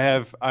receivers.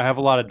 I have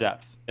a lot of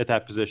depth at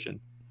that position,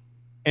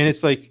 and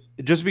it's like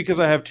just because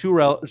I have two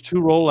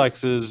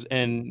Rolexes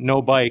and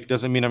no bike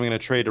doesn't mean I'm going to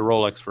trade a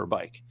Rolex for a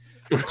bike.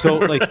 So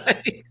like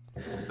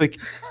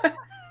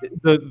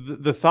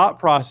the thought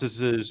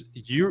process is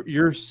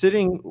you're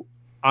sitting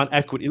on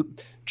equity.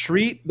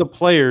 Treat the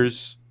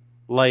players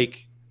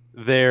like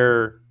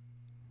they're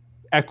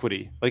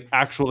equity, like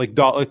actual, like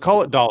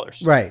call it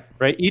dollars, right?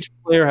 Each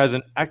player has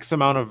an X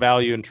amount of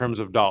value in terms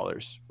of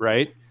dollars,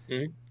 right?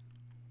 Mm-hmm.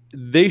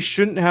 They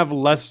shouldn't have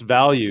less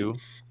value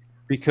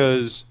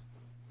because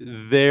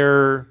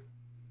they're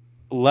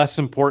less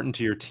important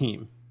to your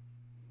team.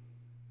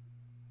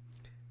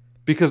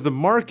 Because the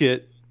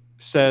market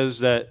says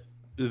that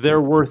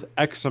they're worth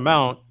X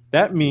amount.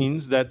 That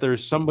means that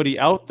there's somebody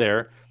out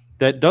there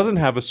that doesn't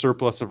have a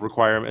surplus of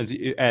requirements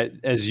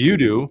as you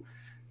do,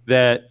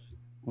 that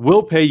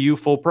will pay you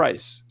full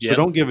price. So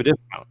don't give a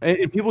discount.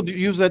 And people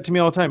use that to me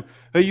all the time.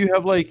 Hey, you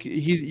have like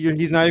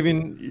he's not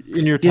even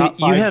in your top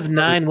 5. You have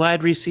 9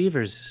 wide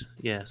receivers.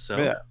 Yeah.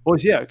 So Well,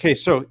 yeah. Okay.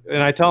 So,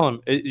 and I tell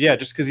him,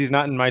 just because he's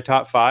not in my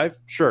top 5,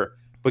 sure.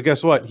 But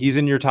guess what? He's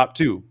in your top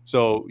 2.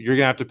 So you're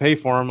gonna have to pay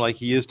for him like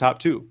he is top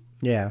 2.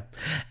 Yeah.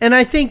 And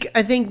I think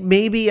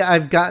maybe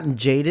I've gotten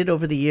jaded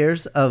over the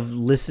years of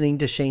listening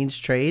to Shane's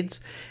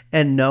trades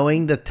and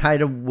knowing the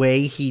type of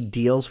way he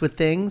deals with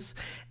things.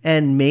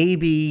 And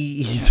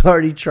maybe he's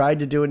already tried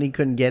to do it and he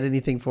couldn't get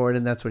anything for it,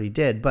 and that's what he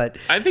did. But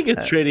I think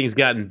his trading's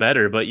gotten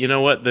better. But you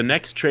know what? The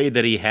next trade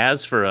that he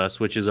has for us,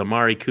 which is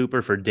Amari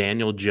Cooper for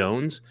Daniel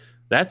Jones,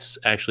 that's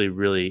actually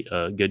really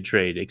a good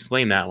trade.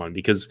 Explain that one,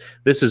 because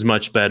this is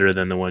much better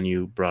than the one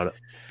you brought up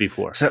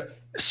before. So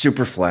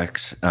super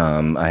flex.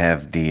 I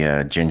have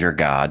the Ginger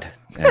God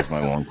as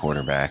my one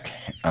quarterback.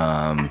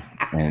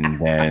 And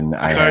then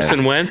I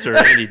Carson Wentz or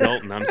Andy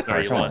Dalton. I'm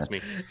sorry, you lost me.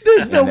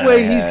 There's no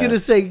way he's going to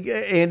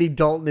say Andy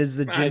Dalton is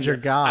the Ginger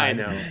God. I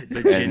know.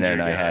 And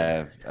then I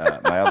have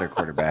my other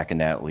quarterback in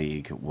that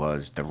league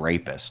was the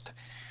Rapist.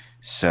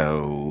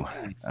 So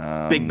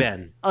Big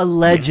Ben.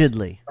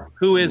 Allegedly.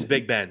 Who is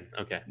Big Ben?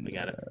 Okay, we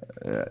got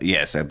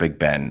it. So Big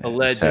Ben.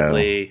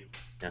 Allegedly.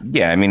 So,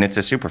 yeah, I mean, it's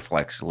a super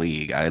flex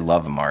league. I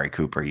love Amari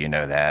Cooper, you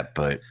know that,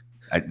 but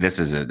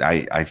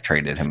I've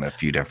traded him a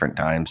few different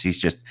times. He's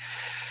just,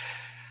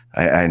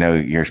 I know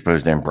you're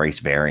supposed to embrace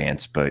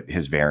variance, but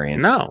his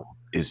variance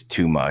is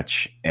too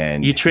much.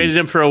 And you traded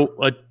him for a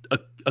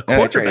quarterback.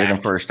 I traded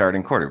him for a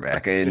starting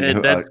quarterback.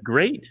 That's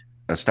great.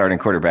 A starting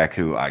quarterback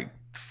who I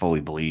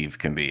fully believe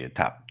can be a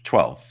top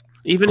 12.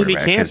 Even if he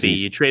can't be,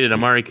 you traded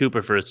Amari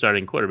Cooper for a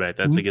starting quarterback.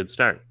 That's a good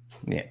start.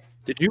 Yeah.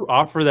 Did you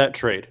offer that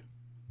trade?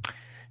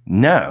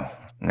 No,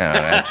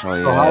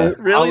 actually.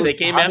 Really? They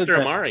came after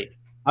Amari.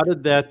 How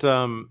did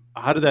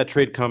that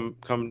trade come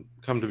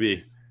to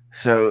be?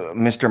 So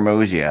Mr.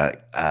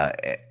 Mosier,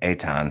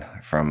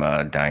 Eitan from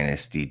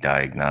Dynasty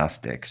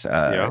Diagnostics.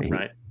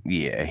 Right.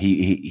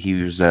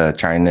 He was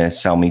trying to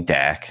sell me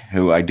Dak,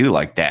 who I do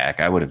like Dak.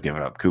 I would have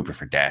given up Cooper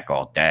for Dak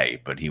all day,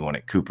 but he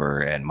wanted Cooper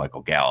and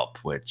Michael Gallup,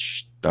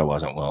 which I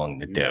wasn't willing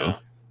to do. No.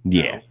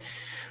 Yeah.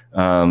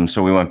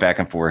 So we went back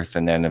and forth,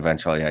 and then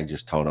eventually I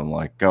just told him,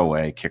 like, go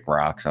away, kick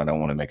rocks. I don't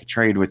want to make a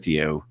trade with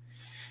you.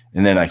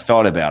 And then I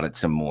thought about it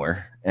some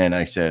more, and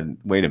I said,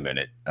 wait a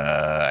minute,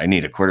 I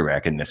need a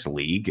quarterback in this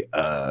league.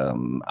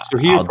 So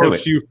he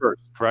approached you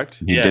first, correct?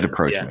 He did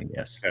approach me,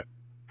 yes. Okay.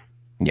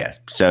 Yeah.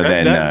 So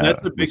that's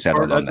a big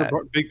part. That's a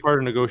big part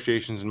of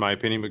negotiations, in my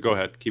opinion. But go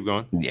ahead, keep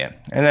going. Yeah,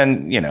 and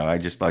then I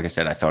just, like I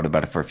said, I thought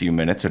about it for a few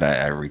minutes, and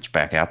I reached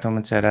back out to him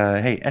and said,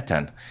 "Hey,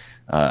 Eitan,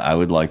 I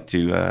would like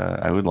to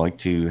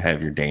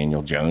have your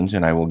Daniel Jones,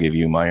 and I will give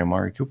you my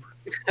Amari Cooper."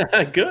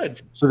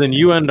 Good. So then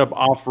you end up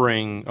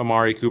offering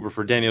Amari Cooper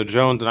for Daniel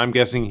Jones, and I'm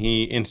guessing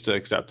he insta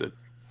accepted.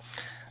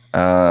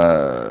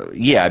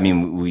 Yeah, I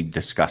mean, we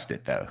discussed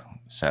it though.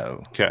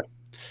 So okay.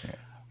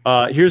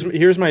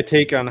 Here's my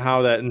take on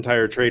how that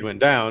entire trade went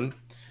down.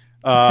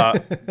 I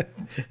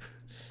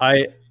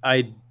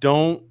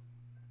don't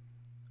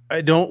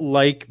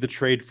like the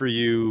trade for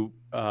you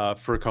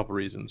for a couple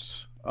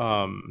reasons.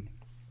 One,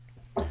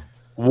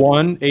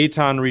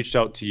 Eitan reached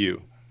out to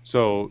you,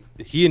 so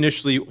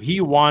he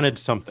wanted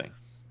something,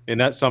 and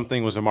that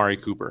something was Amari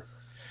Cooper.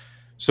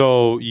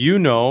 So you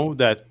know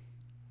that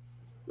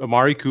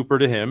Amari Cooper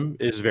to him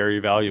is very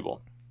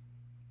valuable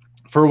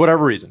for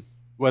whatever reason.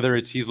 Whether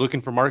it's he's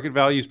looking for market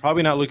value, he's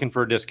probably not looking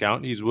for a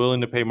discount. He's willing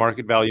to pay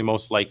market value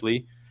most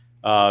likely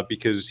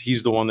because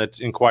he's the one that's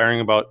inquiring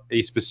about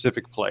a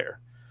specific player.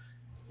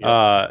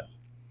 Yep.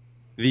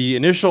 The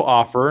initial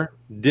offer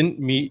didn't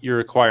meet your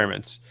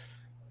requirements,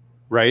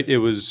 right? It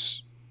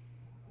was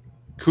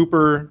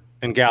Cooper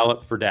and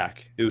Gallup for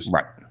Dak. It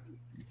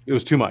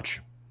was too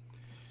much.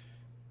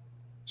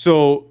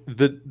 So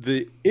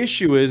the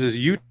issue is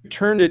you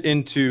turned it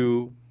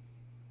into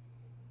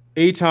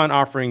Eitan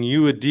offering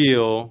you a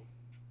deal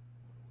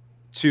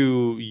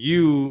to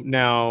you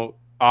now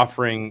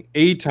offering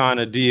Eitan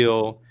a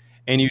deal,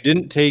 and you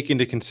didn't take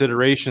into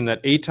consideration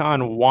that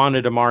Eitan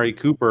wanted Amari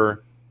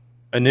Cooper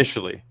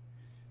initially.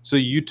 So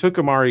you took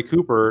Amari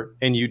Cooper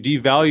and you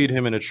devalued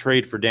him in a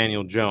trade for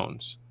Daniel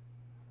Jones.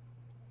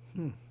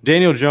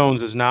 Daniel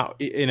Jones is not,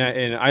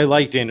 and I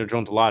like Daniel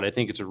Jones a lot. I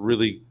think he's a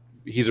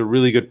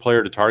really good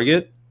player to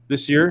target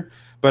this year,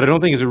 but I don't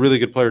think he's a really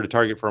good player to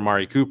target for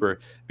Amari Cooper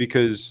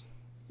because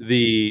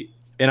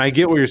and I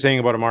get what you're saying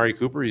about Amari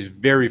Cooper. He's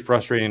very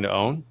frustrating to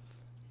own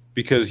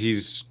because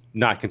he's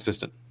not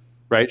consistent,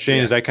 right?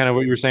 Shane, is that kind of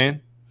what you were saying?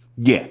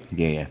 Yeah.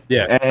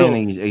 And so,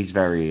 he's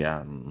very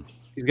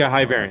he's got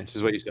high variance,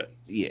 is what you said.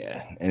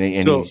 Yeah, and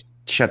he's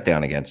shut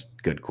down against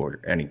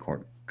any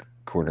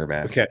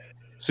quarterback. Okay,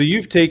 so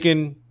you've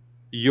taken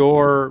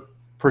your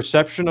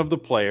perception of the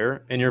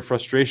player and your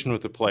frustration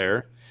with the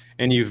player,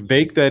 and you've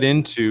baked that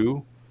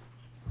into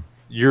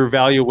your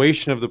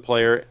valuation of the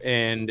player,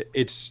 and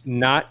it's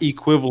not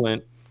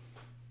equivalent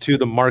to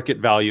the market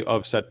value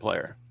of said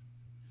player.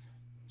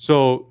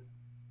 So,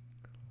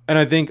 and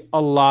I think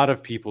a lot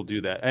of people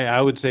do that.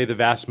 I would say the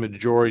vast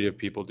majority of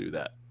people do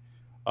that.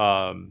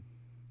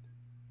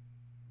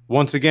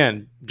 Once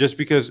again, just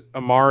because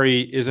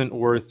Amari isn't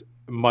worth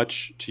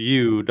much to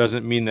you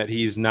doesn't mean that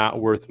he's not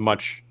worth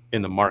much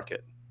in the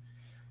market.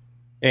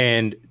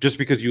 And just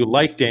because you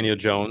like Daniel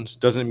Jones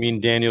doesn't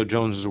mean Daniel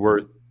Jones is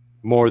worth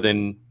more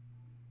than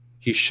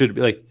he should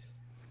be. Like,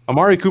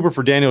 Amari Cooper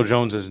for Daniel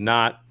Jones is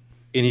not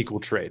an equal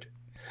trade.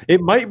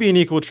 It might be an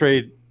equal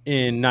trade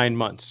in 9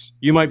 months.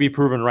 You might be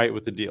proven right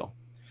with the deal.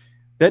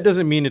 That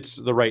doesn't mean it's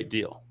the right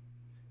deal.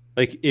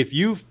 Like, if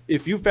you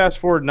fast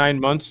forward 9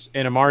 months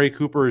and Amari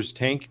Cooper is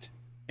tanked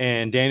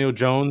and Daniel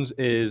Jones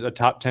is a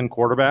top 10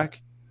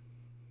 quarterback,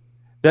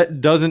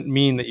 that doesn't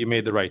mean that you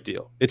made the right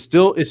deal. It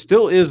still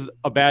is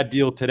a bad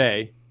deal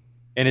today,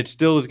 and it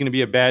still is going to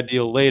be a bad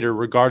deal later,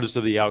 regardless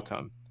of the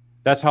outcome.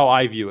 That's how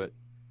I view it.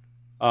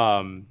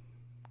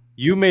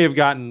 You may have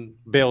gotten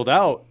bailed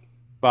out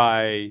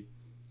by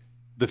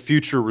the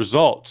future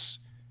results,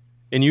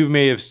 and you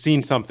may have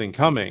seen something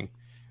coming,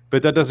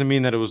 but that doesn't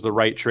mean that it was the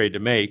right trade to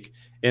make.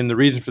 And the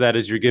reason for that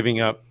is you're giving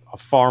up a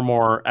far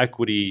more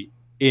equity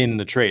in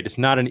the trade. It's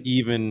not an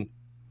even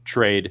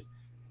trade.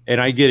 And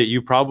I get it.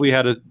 You probably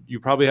had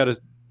a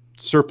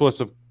surplus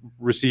of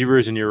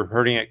receivers and you're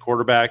hurting at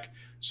quarterback.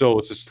 So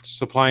it's a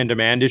supply and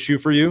demand issue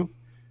for you,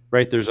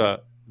 right? There's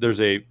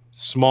a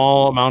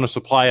small amount of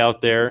supply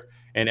out there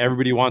and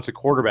everybody wants a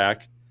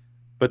quarterback,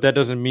 but that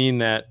doesn't mean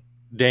that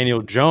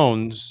Daniel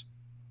Jones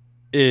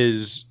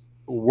is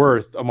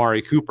worth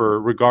Amari Cooper,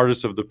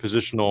 regardless of the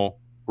positional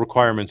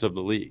requirements of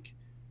the league.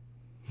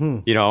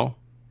 You know?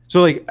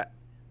 So like,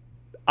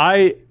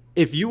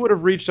 if you would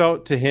have reached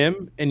out to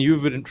him and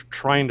you've been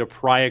trying to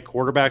pry a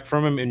quarterback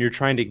from him and you're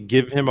trying to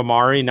give him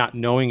Amari, not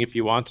knowing if he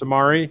wants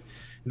Amari,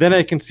 then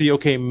I can see,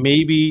 okay,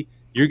 maybe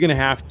you're going to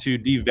have to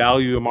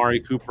devalue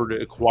Amari Cooper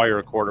to acquire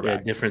a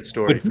quarterback. Yeah, different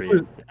story for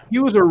you. He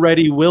was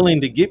already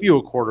willing to give you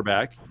a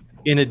quarterback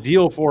in a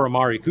deal for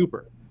Amari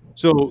Cooper.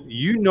 So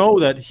you know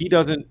that he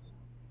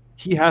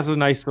has a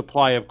nice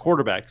supply of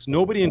quarterbacks.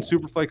 Nobody in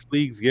Superflex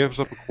leagues gives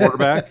up a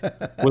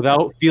quarterback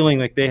without feeling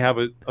like they have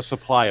a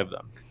supply of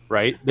them.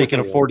 Right? They can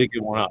afford to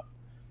give one up.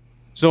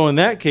 So in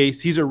that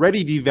case, he's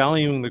already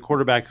devaluing the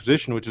quarterback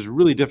position, which is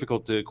really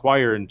difficult to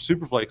acquire in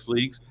Superflex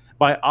leagues,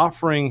 by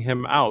offering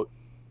him out,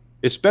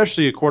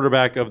 especially a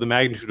quarterback of the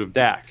magnitude of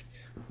Dak.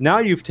 Now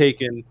you've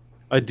taken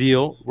a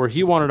deal where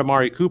he wanted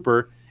Amari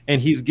Cooper, and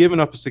he's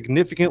given up a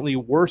significantly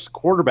worse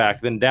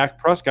quarterback than Dak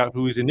Prescott,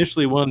 who he's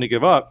initially willing to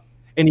give up,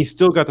 and he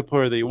still got the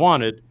player that he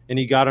wanted, and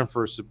he got him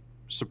for a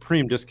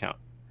supreme discount.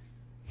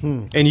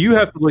 And you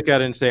have to look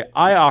at it and say,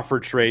 I offer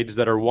trades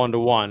that are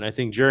 1-to-1. I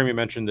think Jeremy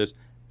mentioned this.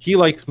 He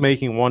likes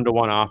making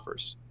 1-to-1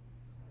 offers.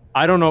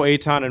 I don't know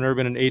Eitan and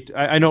Urban, and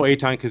I know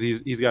Eitan because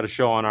he's got a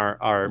show on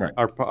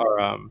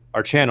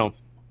our channel.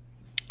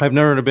 I've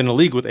never been in a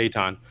league with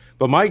Eitan,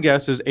 but my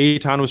guess is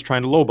Eitan was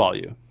trying to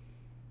lowball you.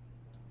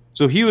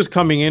 So he was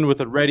coming in with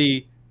a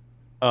ready.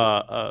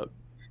 There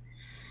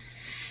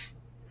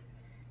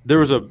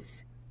was a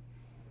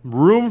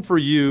room for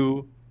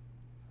you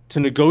to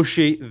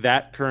negotiate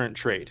that current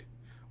trade,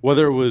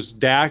 whether it was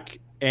Dak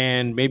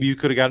and maybe you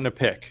could have gotten a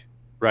pick,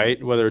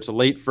 right? Whether it's a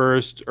late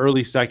first,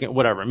 early second,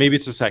 whatever. Maybe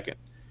it's a second.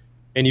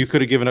 And you could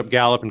have given up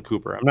Gallup and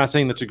Cooper. I'm not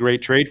saying that's a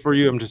great trade for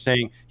you. I'm just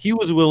saying he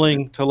was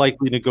willing to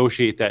likely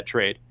negotiate that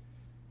trade.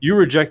 You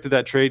rejected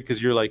that trade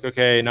because you're like,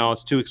 okay, no,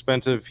 it's too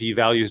expensive. He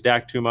values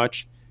Dak too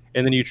much.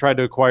 And then you tried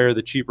to acquire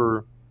the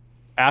cheaper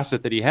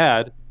asset that he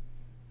had,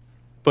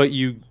 but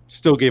you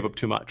still gave up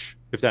too much,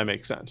 if that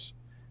makes sense.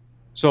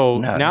 So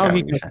now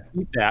he got to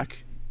keep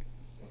Dak.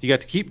 He got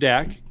to keep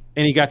Dak,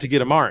 and he got to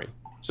get Amari.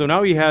 So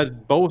now he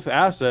had both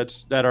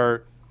assets that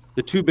are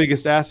the two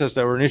biggest assets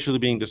that were initially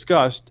being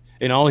discussed,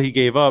 and all he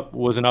gave up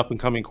was an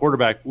up-and-coming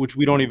quarterback, which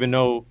we don't even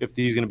know if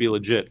he's going to be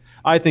legit.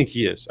 I think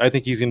he is. I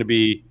think he's going to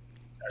be,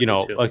 a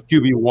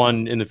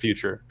QB1 in the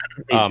future.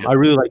 I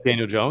really like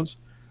Daniel Jones,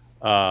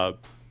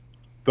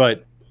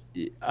 but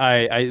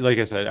I like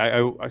I said,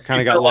 I kind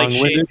of got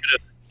long-winded.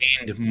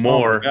 Gained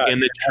more in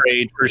the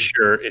trade for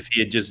sure if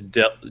he had just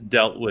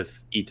dealt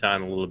with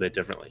Eitan a little bit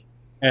differently.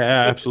 Yeah,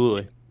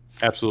 absolutely.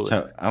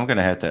 So I'm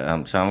gonna have to.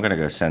 I'm gonna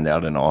go send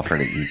out an offer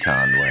to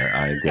Eitan where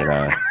I get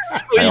I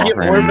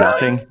offer him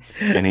nothing,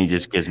 and he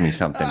just gives me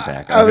something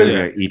back. I'm gonna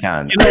go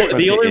Eitan.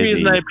 The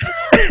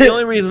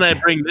only reason I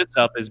bring this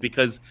up is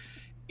because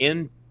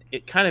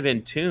kind of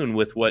in tune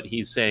with what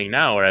he's saying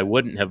now, or I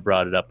wouldn't have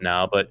brought it up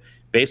now, but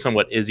based on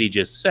what Izzy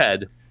just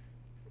said.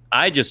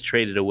 I just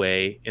traded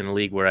away in a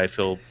league where I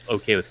feel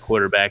okay with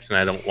quarterbacks and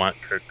I don't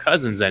want Kirk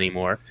Cousins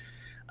anymore.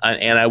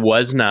 And I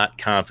was not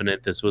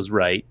confident this was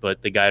right,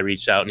 but the guy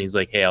reached out and he's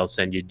like, hey, I'll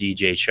send you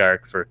DJ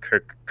Shark for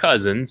Kirk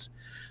Cousins,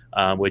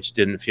 which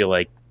didn't feel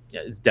like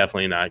it's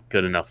definitely not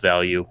good enough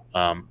value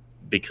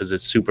because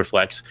it's super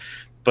flex.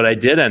 But I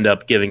did end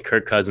up giving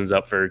Kirk Cousins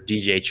up for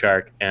DJ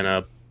Chark and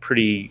a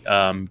pretty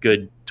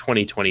good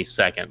 2020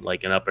 second,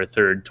 like an upper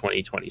third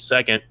 2020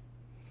 second.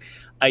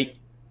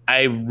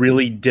 I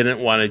really didn't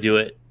want to do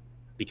it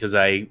because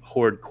I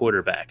hoard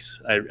quarterbacks.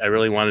 I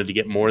really wanted to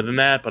get more than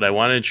that, but I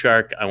wanted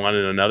Chark. I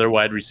wanted another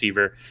wide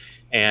receiver,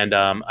 and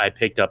I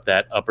picked up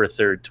that upper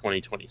third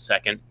 2020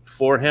 second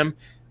for him.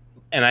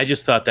 And I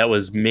just thought that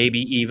was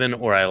maybe even,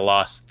 or I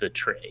lost the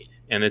trade.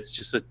 And it's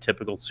just a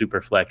typical super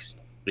flex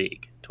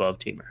league,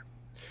 12-teamer.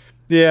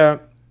 Yeah,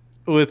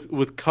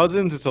 with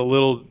Cousins, it's a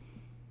little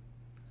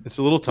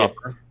tougher.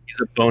 Yeah,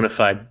 he's a bona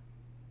fide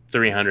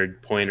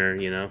 300-pointer,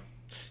 you know.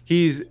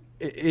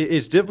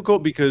 It's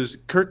difficult because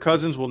Kirk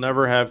Cousins will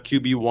never have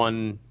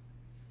QB1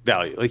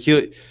 value. Like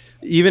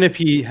even if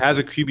he has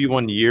a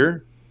QB1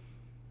 year,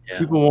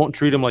 people won't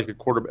treat him like a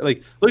quarterback.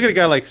 Like look at a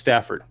guy like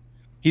Stafford.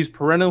 He's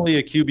perennially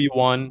a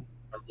QB1.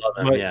 I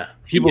love him. Yeah,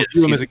 people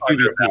view him as a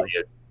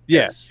QB2.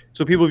 Yes,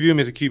 so people view him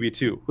as a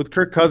QB2. With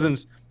Kirk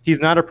Cousins,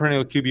 he's not a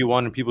perennial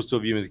QB1, and people still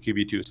view him as a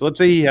QB2. So let's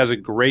say he has a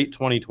great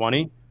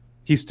 2020,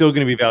 he's still going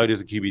to be valued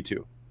as a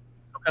QB2.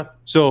 Okay.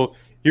 So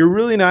you're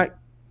really not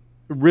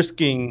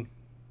risking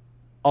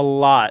a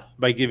lot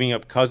by giving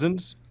up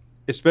Cousins,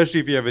 especially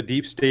if you have a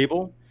deep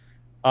stable.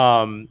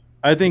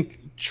 I think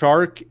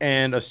Chark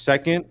and a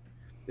second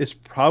is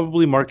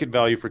probably market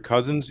value for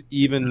Cousins,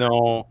 even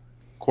though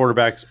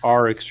quarterbacks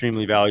are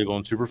extremely valuable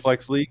in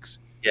Superflex leagues.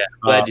 Yeah,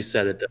 glad you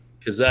said it though,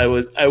 because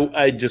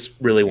I just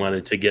really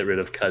wanted to get rid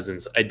of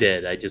Cousins. I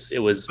did. he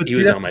was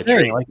on my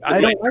trade. Like, I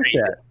don't like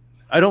that.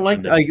 I don't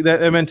like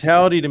that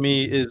mentality. To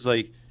me is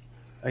like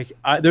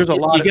there's a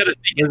lot. You got to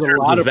think in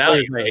terms of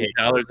value.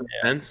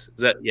 $8.10. Is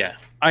that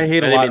I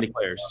hate a lot of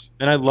players,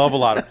 and I love a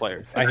lot of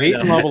players. I hate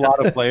and love a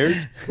lot of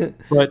players,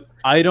 but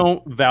I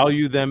don't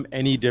value them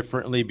any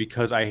differently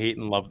because I hate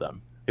and love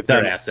them. If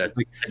they're assets,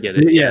 I get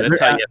it. Yeah, that's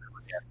how I get it.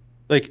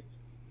 Like,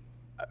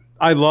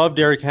 I love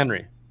Derrick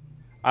Henry.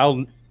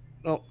 Get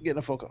in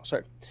a focal.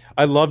 Sorry,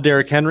 I love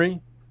Derrick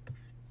Henry.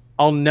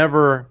 I'll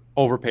never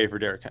overpay for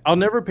Derrick. I'll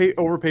never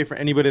overpay for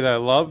anybody that I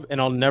love, and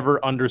I'll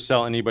never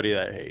undersell anybody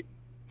that I hate.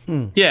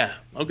 Yeah.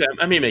 Okay.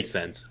 I mean, it makes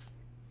sense.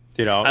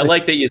 You know, I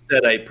like that you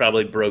said I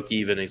probably broke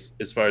even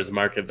as far as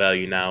market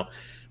value now,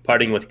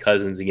 parting with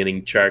Cousins and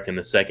getting Chark in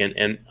the second.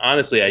 And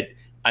honestly,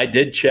 I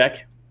did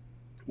check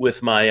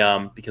with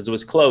my because it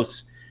was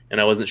close and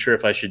I wasn't sure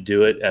if I should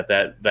do it at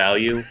that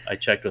value. I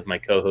checked with my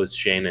co-hosts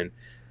Shane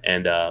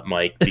and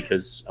Mike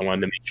because I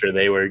wanted to make sure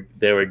they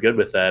were good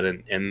with that,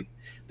 and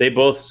they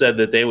both said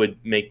that they would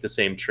make the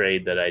same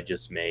trade that I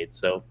just made.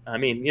 So I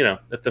mean, you know,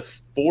 if the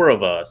four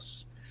of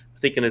us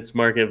thinking it's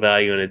market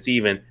value and it's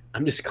even,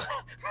 I'm just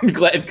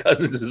glad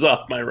Cousins is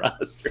off my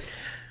roster.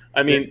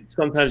 I mean,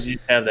 sometimes you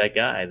just have that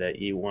guy that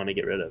you want to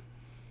get rid of.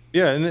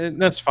 Yeah,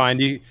 and that's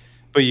fine.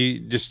 But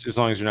you just, as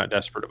long as you're not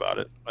desperate about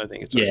it, I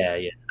think it's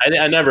okay.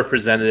 Yeah. I never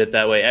presented it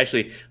that way.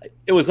 Actually,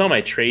 it was on my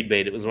trade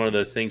bait. It was one of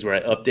those things where I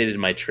updated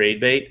my trade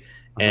bait,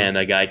 and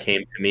a guy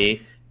came to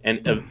me,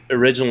 and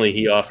originally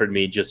he offered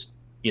me just,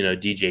 you know,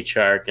 DJ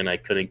Chark, and I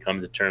couldn't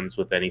come to terms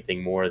with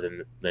anything more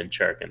than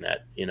Chark in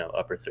that, you know,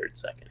 upper third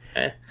second.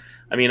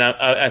 I mean,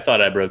 I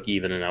thought I broke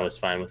even, and I was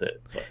fine with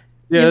it. But.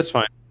 Yeah, that's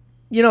fine.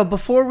 You know,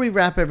 before we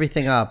wrap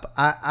everything up,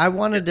 I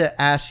wanted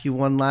to ask you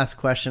one last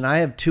question. I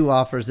have 2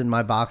 offers in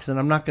my box, and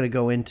I'm not going to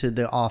go into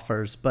the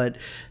offers, but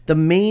the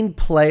main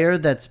player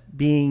that's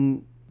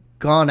being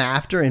gone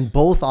after in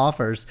both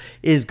offers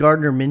is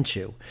Gardner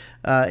Minshew.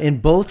 In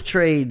both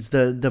trades,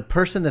 the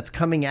person that's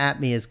coming at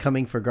me is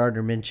coming for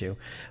Gardner Minshew.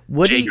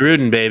 Jay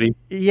Gruden, baby.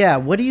 Yeah,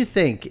 what do you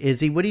think,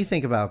 Izzy? What do you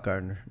think about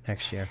Gardner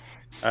next year?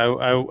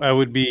 I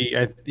would be.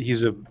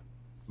 He's a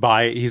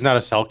buy. He's not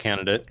a sell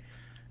candidate.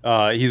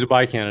 He's a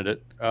buy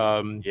candidate.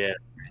 Yeah.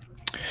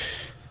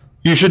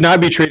 You should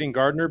not be trading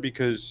Gardner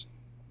because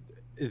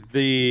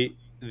the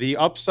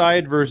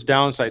upside versus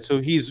downside. So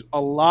he's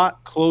a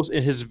lot close,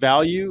 and his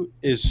value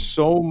is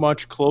so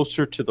much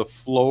closer to the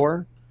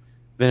floor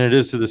than it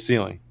is to the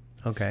ceiling.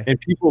 Okay. And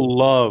people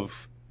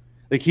love,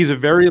 like, he's a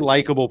very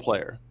likable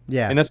player.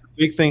 Yeah. And that's the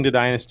big thing to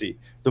Dynasty.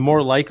 The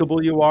more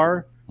likable you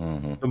are,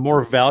 the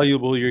more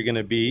valuable you're going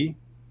to be,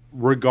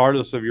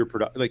 regardless of your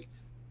product. Like,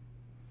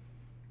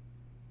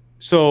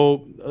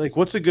 so, like,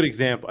 what's a good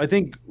example? I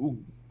think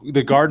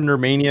the Gardner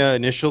mania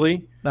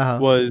initially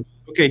was,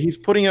 okay, he's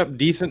putting up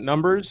decent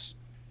numbers,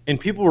 and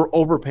people were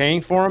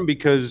overpaying for him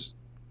because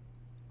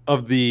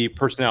of the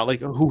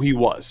personality, like who he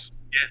was.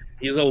 Yeah,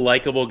 he's a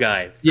likable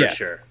guy for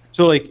sure.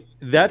 So, like,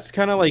 that's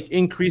kind of like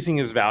increasing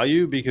his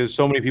value because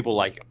so many people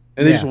like him,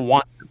 and they just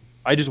want him.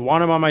 I just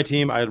want him on my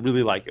team. I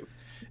really like him.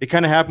 It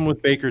kind of happened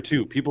with Baker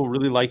too. People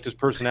really liked his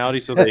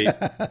personality, so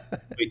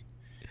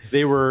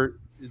they were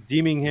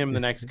deeming him the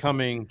next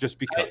coming just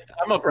because.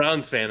 I'm a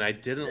Browns fan. I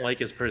didn't like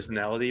his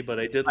personality, but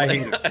I did like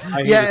him.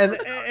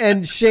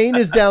 And Shane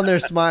is down there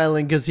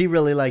smiling because he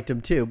really liked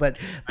him too. But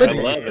I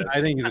love it. I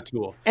think he's a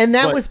tool. And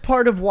that was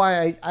part of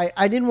why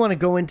I didn't want to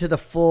go into the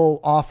full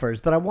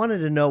offers, but I wanted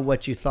to know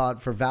what you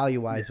thought for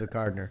value-wise with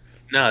Gardner.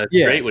 No, that's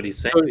great what he's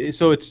saying.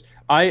 So it's,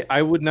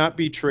 I would not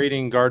be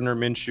trading Gardner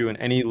Minshew in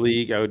any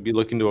league. I would be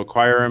looking to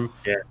acquire him.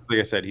 Yeah. Like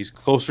I said, he's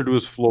closer to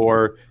his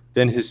floor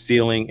than his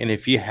ceiling. And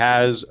if he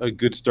has a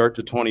good start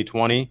to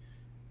 2020,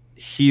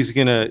 he's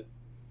going to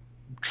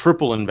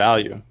triple in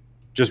value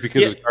just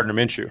because it's Gardner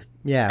Minshew.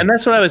 Yeah. And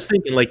that's what I was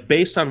thinking, like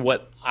based on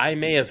what I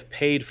may have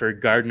paid for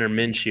Gardner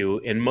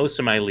Minshew in most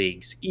of my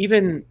leagues,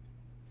 even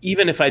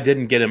if I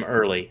didn't get him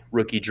early,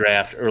 rookie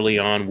draft, early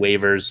on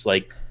waivers,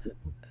 like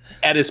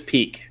at his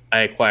peak, I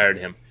acquired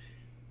him.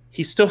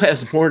 He still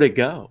has more to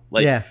go.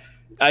 Like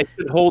I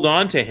should hold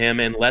on to him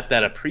and let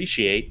that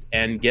appreciate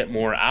and get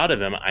more out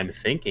of him, I'm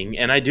thinking.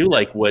 And I do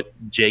like what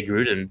Jay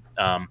Gruden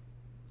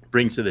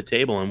brings to the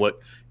table and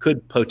what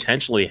could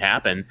potentially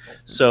happen.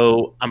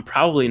 So I'm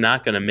probably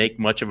not going to make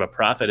much of a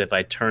profit if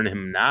I turn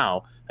him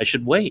now. I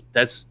should wait.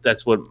 That's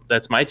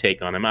my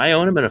take on him. I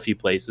own him in a few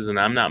places and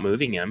I'm not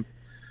moving him,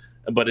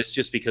 but it's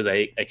just because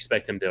I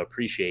expect him to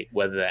appreciate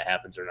whether that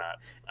happens or not.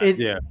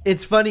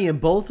 It's funny, in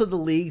both of the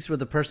leagues where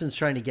the person's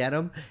trying to get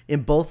him,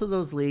 in both of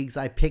those leagues,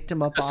 I picked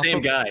him up off the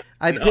same guy.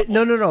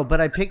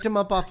 But I picked him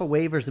up off of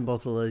waivers in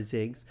both of those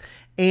leagues.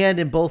 And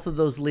in both of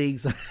those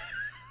leagues,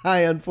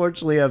 I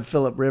unfortunately have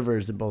Phillip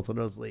Rivers in both of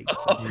those leagues.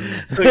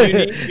 So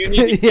you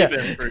need to keep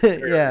him for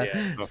sure.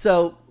 Yeah.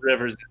 So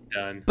Rivers is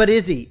done. But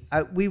Izzy,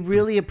 we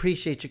really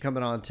appreciate you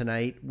coming on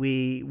tonight.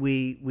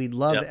 We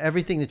love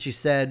everything that you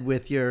said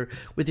with your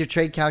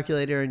trade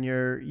calculator and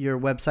your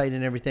website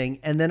and everything,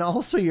 and then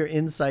also your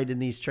insight in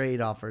these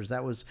trade offers.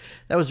 That was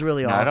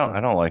really awesome.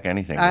 I don't like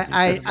anything.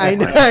 I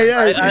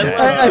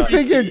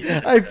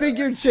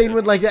figured Shane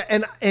would like that.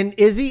 And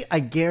Izzy,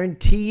 I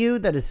guarantee you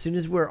that as soon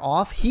as we're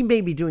off, he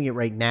may be doing it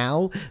right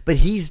now, but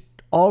he's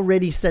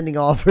already sending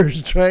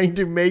offers, trying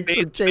to make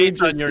some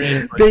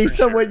changes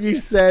based on what you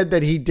said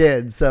that he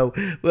did. So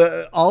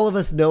all of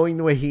us knowing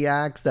the way he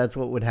acts, that's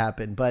what would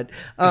happen. But,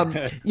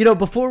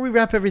 before we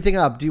wrap everything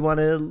up, do you want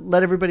to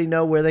let everybody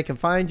know where they can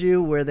find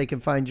you, where they can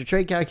find your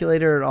trade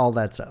calculator and all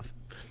that stuff?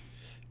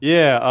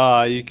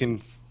 Yeah. You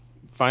can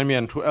find me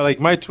on Twitter.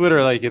 Like my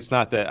Twitter, like it's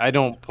not that I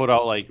don't put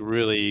out like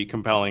really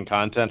compelling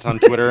content on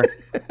Twitter.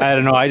 I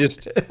don't know. I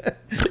just,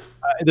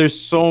 there's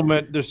so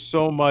many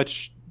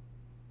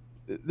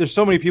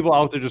people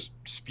out there just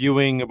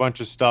spewing a bunch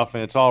of stuff,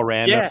 and it's all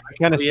random. Yeah. I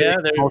kind of say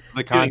most of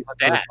the content of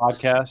the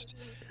podcast.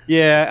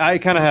 Yeah, I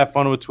kind of have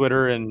fun with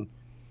Twitter, and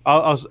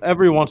I'll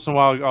every once in a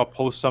while I'll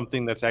post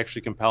something that's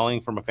actually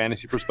compelling from a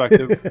fantasy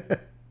perspective.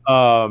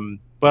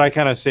 But I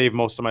kind of save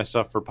most of my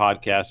stuff for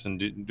podcasts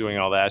and doing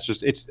all that. It's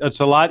just it's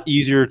a lot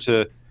easier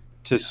to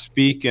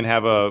speak and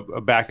have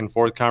a back and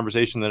forth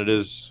conversation than it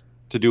is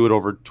to do it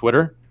over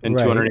Twitter in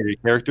 280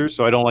 characters.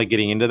 So I don't like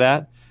getting into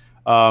that.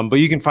 But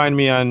you can find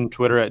me on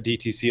Twitter at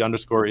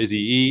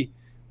DTC_IzzyE.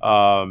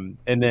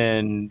 And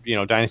then,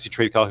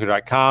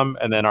 DynastyTradeCalculator.com.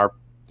 And then you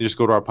just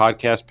go to our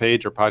podcast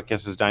page. Our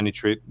podcast is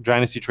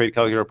Dynasty Trade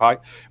Calculator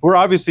Podcast. We're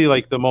obviously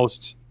like the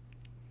most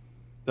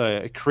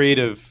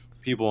creative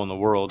people in the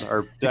world.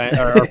 Our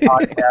podcast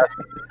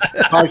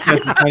is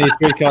Dynasty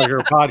Trade Calculator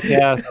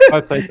Podcast.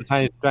 Website is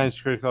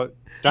Dynasty Trade Calculator.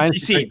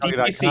 DTC,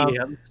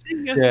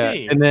 yeah,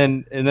 and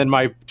then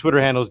my Twitter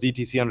handle is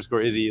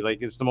DTC_Izzy.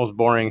 Like it's the most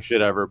boring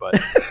shit ever, but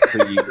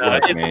you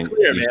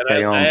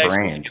stay on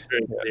brand.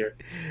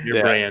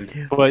 Your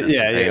brand, but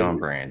stay on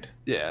brand.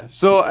 Yeah.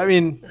 So I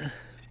mean,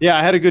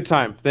 I had a good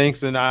time.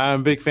 Thanks, and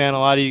I'm a big fan of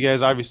a lot of you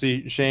guys.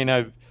 Obviously, Shane,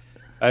 I've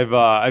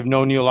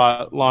known you a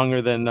lot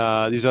longer than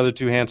these other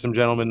two handsome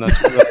gentlemen.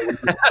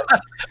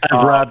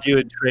 I've robbed you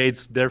in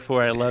trades,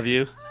 therefore I love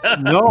you.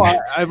 No,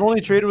 I've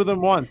only traded with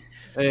them once.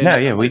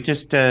 And we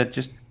just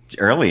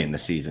early in the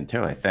season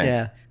too, I think.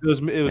 Yeah, it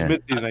was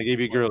mid-season. I gave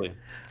you Gurley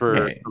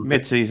for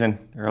mid-season,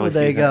 early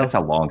there season. You go. That's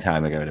a long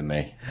time ago to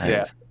me.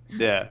 Yeah.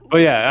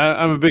 But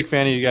I'm a big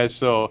fan of you guys.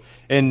 So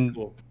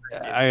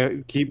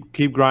I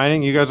keep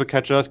grinding. You guys will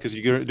catch us because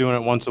you're doing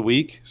it once a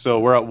week. So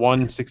we're at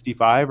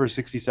 165 or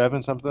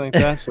 67, something like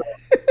that. So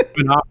it's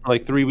been off for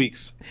like 3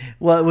 weeks.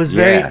 Well, it was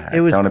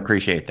don't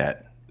appreciate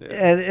that.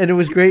 And it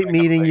was great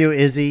meeting you,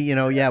 Izzy.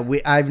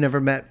 I've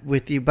never met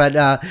with you, but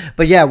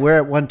yeah, we're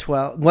at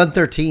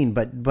 113.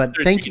 But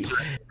thank you.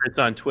 It's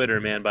on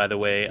Twitter, man. By the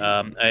way,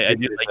 I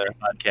do like your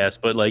podcast,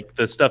 but like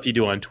the stuff you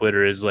do on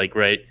Twitter is like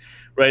right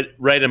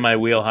in my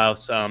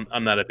wheelhouse.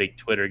 I'm not a big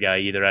Twitter guy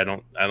either. I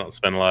don't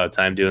spend a lot of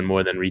time doing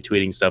more than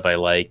retweeting stuff I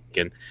like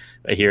and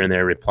here and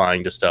there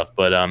replying to stuff.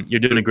 But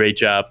you're doing a great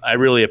job. I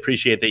really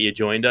appreciate that you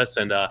joined us,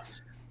 and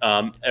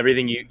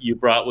everything you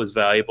brought was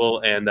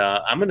valuable. And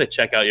I'm going to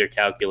check out your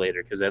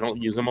calculator because I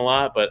don't use them a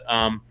lot. But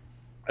I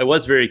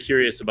was very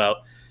curious about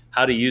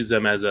how to use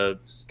them as a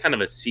kind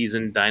of a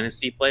seasoned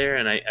dynasty player,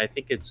 and I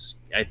think it's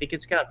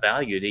got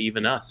value to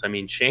even us. I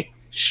mean,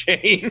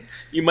 Shane,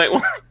 you might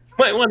want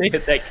to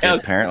hit that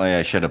count. Apparently,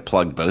 I should have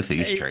plugged both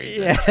these trades.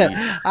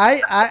 Yeah,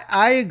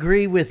 I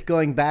agree with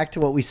going back to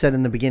what we said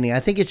in the beginning. I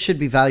think it should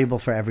be valuable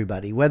for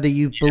everybody, whether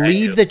you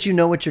believe that you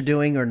know what you're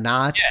doing or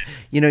not.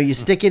 Yeah. You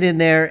stick it in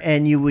there,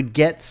 and you would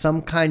get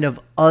some kind of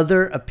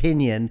other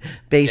opinion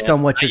based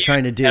on what you're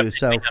trying to do.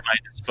 So at my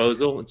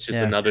disposal, it's just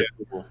another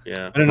tool.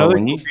 Yeah, and another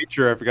cool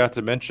feature I forgot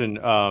to mention.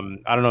 I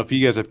don't know if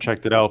you guys have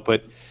checked it out,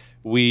 but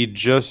we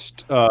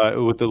just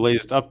with the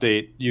latest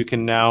update, you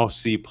can now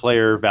see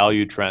player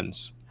value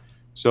trends.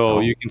 So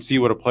you can see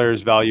what a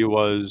player's value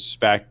was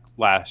back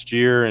last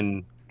year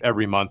and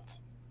every month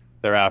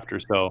thereafter.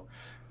 So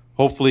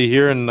hopefully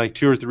here in like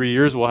 2 or 3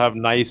 years, we'll have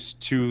nice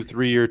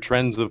 2-3 year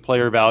trends of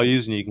player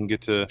values, and you can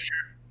get to,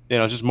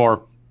 just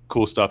more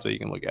cool stuff that you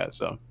can look at.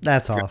 So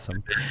that's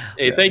awesome.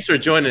 Hey, thanks for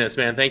joining us,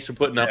 man. Thanks for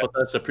putting up with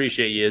us.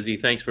 Appreciate you, Izzy.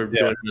 Thanks for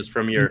joining us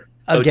from your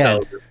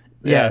hotel.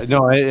 Yes.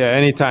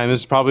 Anytime.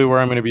 This is probably where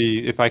I'm going to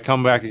be. If I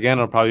come back again,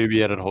 I'll probably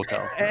be at a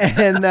hotel.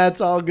 And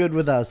that's all good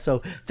with us.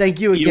 So thank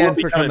you again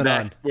for coming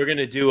on. We're going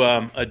to do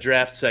a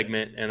draft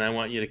segment, and I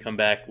want you to come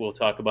back. We'll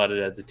talk about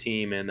it as a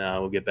team, and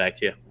we'll get back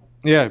to you.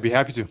 Yeah, I'd be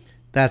happy to.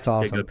 That's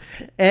awesome.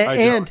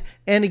 And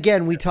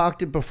again, we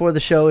talked before the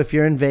show. If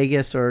you're in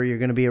Vegas or you're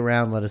going to be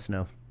around, let us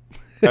know.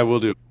 I will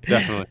do.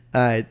 Definitely.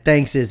 All right.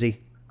 Thanks,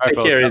 Izzy. Take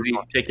care, Izzy.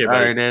 Take care, buddy.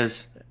 All right,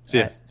 Iz. See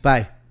ya.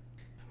 Bye.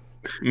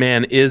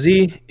 Man,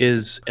 Izzy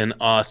is an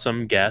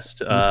awesome guest.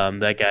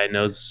 That guy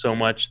knows so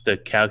much. The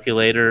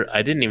calculator,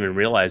 I didn't even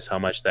realize how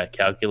much that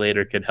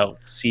calculator could help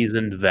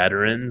seasoned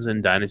veterans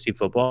in Dynasty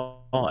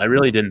football. I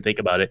really didn't think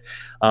about it.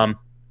 I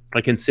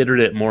considered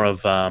it more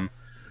of, I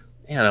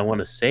don't want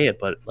to say it,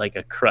 but like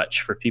a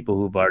crutch for people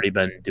who've already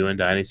been doing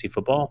Dynasty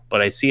football.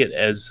 But I see it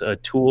as a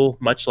tool,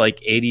 much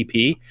like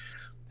ADP.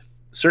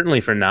 Certainly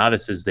for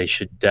novices, they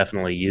should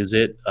definitely use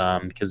it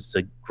because it's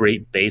a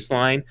great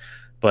baseline.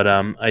 But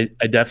I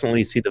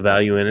definitely see the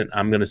value in it.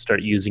 I'm going to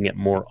start using it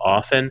more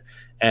often.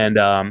 And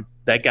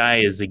that guy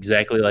is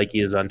exactly like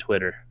he is on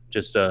Twitter.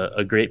 Just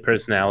a great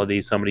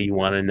personality, somebody you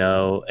want to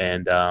know.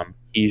 And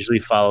he usually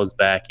follows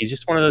back. He's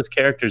just one of those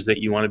characters that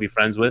you want to be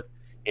friends with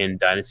in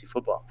Dynasty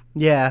football.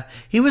 Yeah,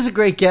 he was a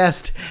great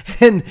guest.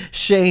 And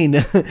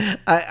Shane,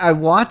 I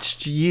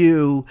watched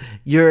your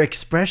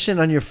expression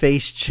on your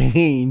face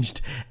changed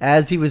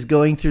as he was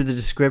going through the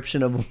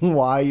description of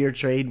why your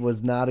trade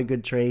was not a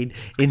good trade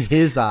in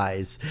his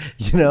eyes.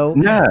 No.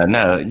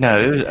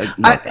 It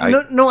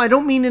was, No, I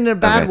don't mean in a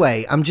bad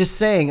way. I'm just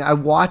saying I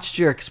watched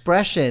your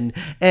expression,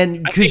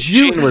 and because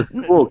Shane was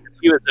cool.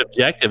 He was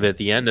objective at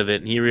the end of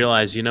it, and he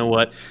realized, you know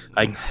what?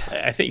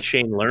 I think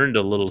Shane learned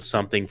a little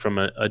something from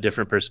a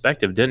different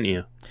perspective, didn't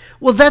you?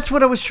 Well, that's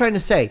what I was trying to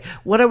say.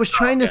 What I was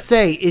trying to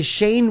say is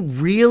Shane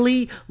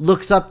really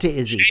looks up to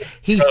Izzy.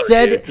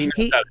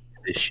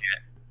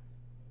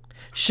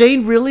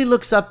 Shane really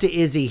looks up to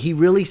Izzy. He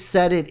really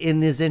said it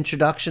in his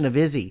introduction of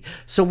Izzy.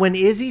 So when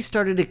Izzy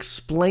started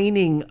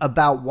explaining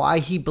about why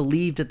he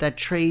believed that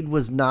trade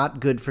was not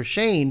good for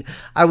Shane,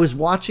 I was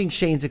watching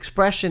Shane's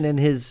expression and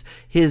his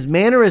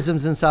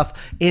mannerisms and stuff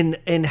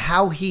in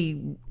how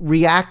he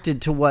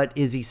reacted to what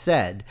Izzy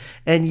said.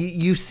 And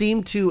you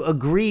seem to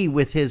agree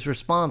with his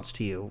response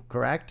to you,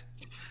 correct?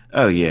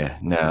 Oh yeah.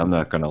 No, I'm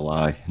not going to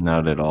lie.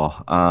 Not at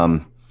all.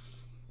 I'm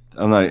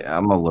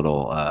a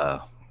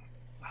little,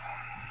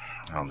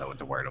 I don't know what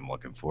the word I'm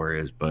looking for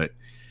is, but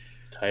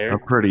tired. I'm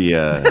pretty,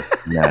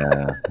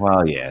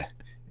 well, yeah,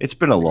 it's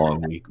been a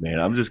long week, man.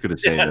 I'm just going to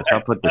say this.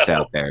 I'll put this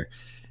out there.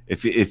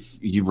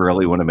 If you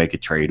really want to make a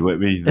trade with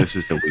me, this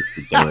is the week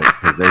to do it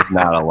because there's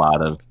not a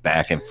lot of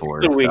back and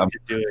forth. The week to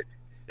do it.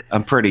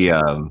 I'm pretty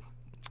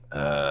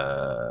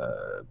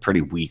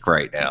weak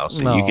right now,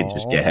 so you can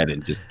just go ahead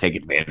and just take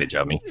advantage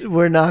of me.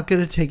 We're not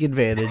going to take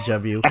advantage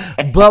of you,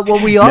 but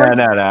what we are.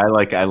 No. I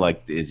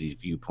like Izzy's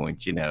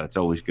viewpoints. It's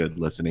always good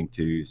listening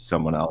to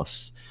someone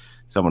else's,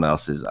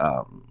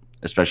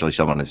 especially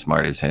someone as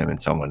smart as him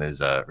and someone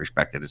as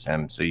respected as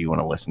him. So you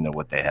want to listen to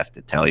what they have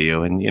to tell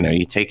you, and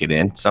you take it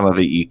in. Some of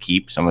it you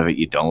keep, some of it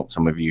you don't.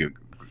 Some of you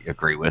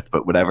agree with,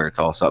 but whatever, it's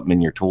all something in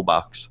your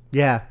toolbox.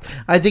 Yeah,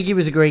 I think he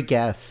was a great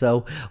guest.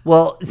 So,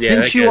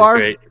 since you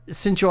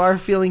are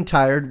feeling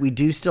tired, we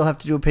do still have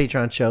to do a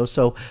Patreon show.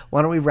 So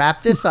why don't we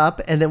wrap this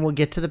up and then we'll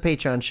get to the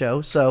Patreon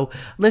show. So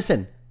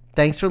listen,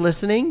 thanks for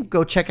listening.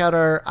 Go check out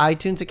our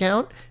iTunes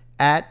account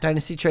at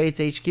Dynasty Trades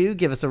HQ.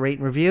 Give us a rate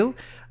and review.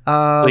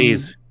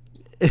 Please.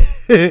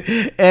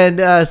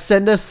 And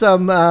send us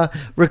some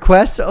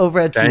requests over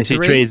at Dynasty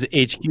Trades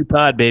HQ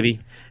Pod, baby.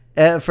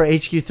 For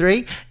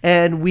HQ3,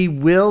 and we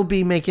will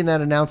be making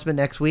that announcement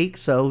next week.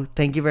 So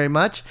thank you very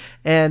much.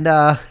 And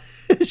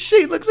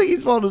Shane looks like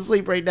he's falling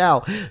asleep right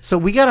now. So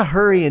we got to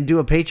hurry and do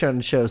a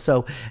Patreon show.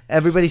 So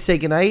everybody say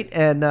goodnight,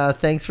 and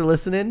thanks for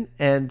listening,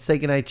 and say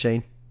goodnight,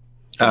 Shane.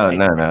 Oh,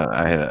 no.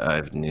 I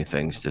have new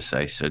things to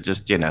say. So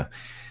just,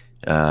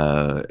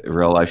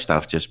 real life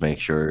stuff, just make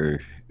sure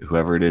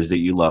whoever it is that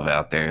you love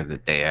out there,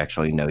 that they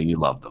actually know you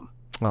love them.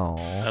 Oh,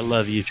 I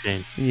love you,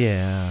 Shane.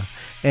 Yeah.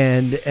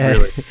 And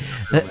really.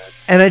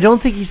 And I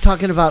don't think he's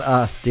talking about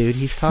us, dude.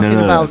 He's talking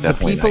about the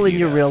people in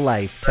your real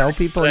life. Tell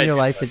people in your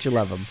life that you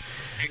love them.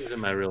 Shane's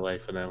in my real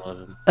life, and I love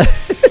him.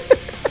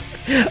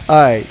 All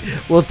right.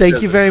 Well,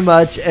 thank you very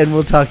much, and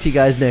we'll talk to you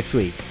guys next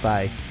week.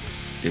 Bye.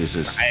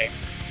 Deuces. Bye.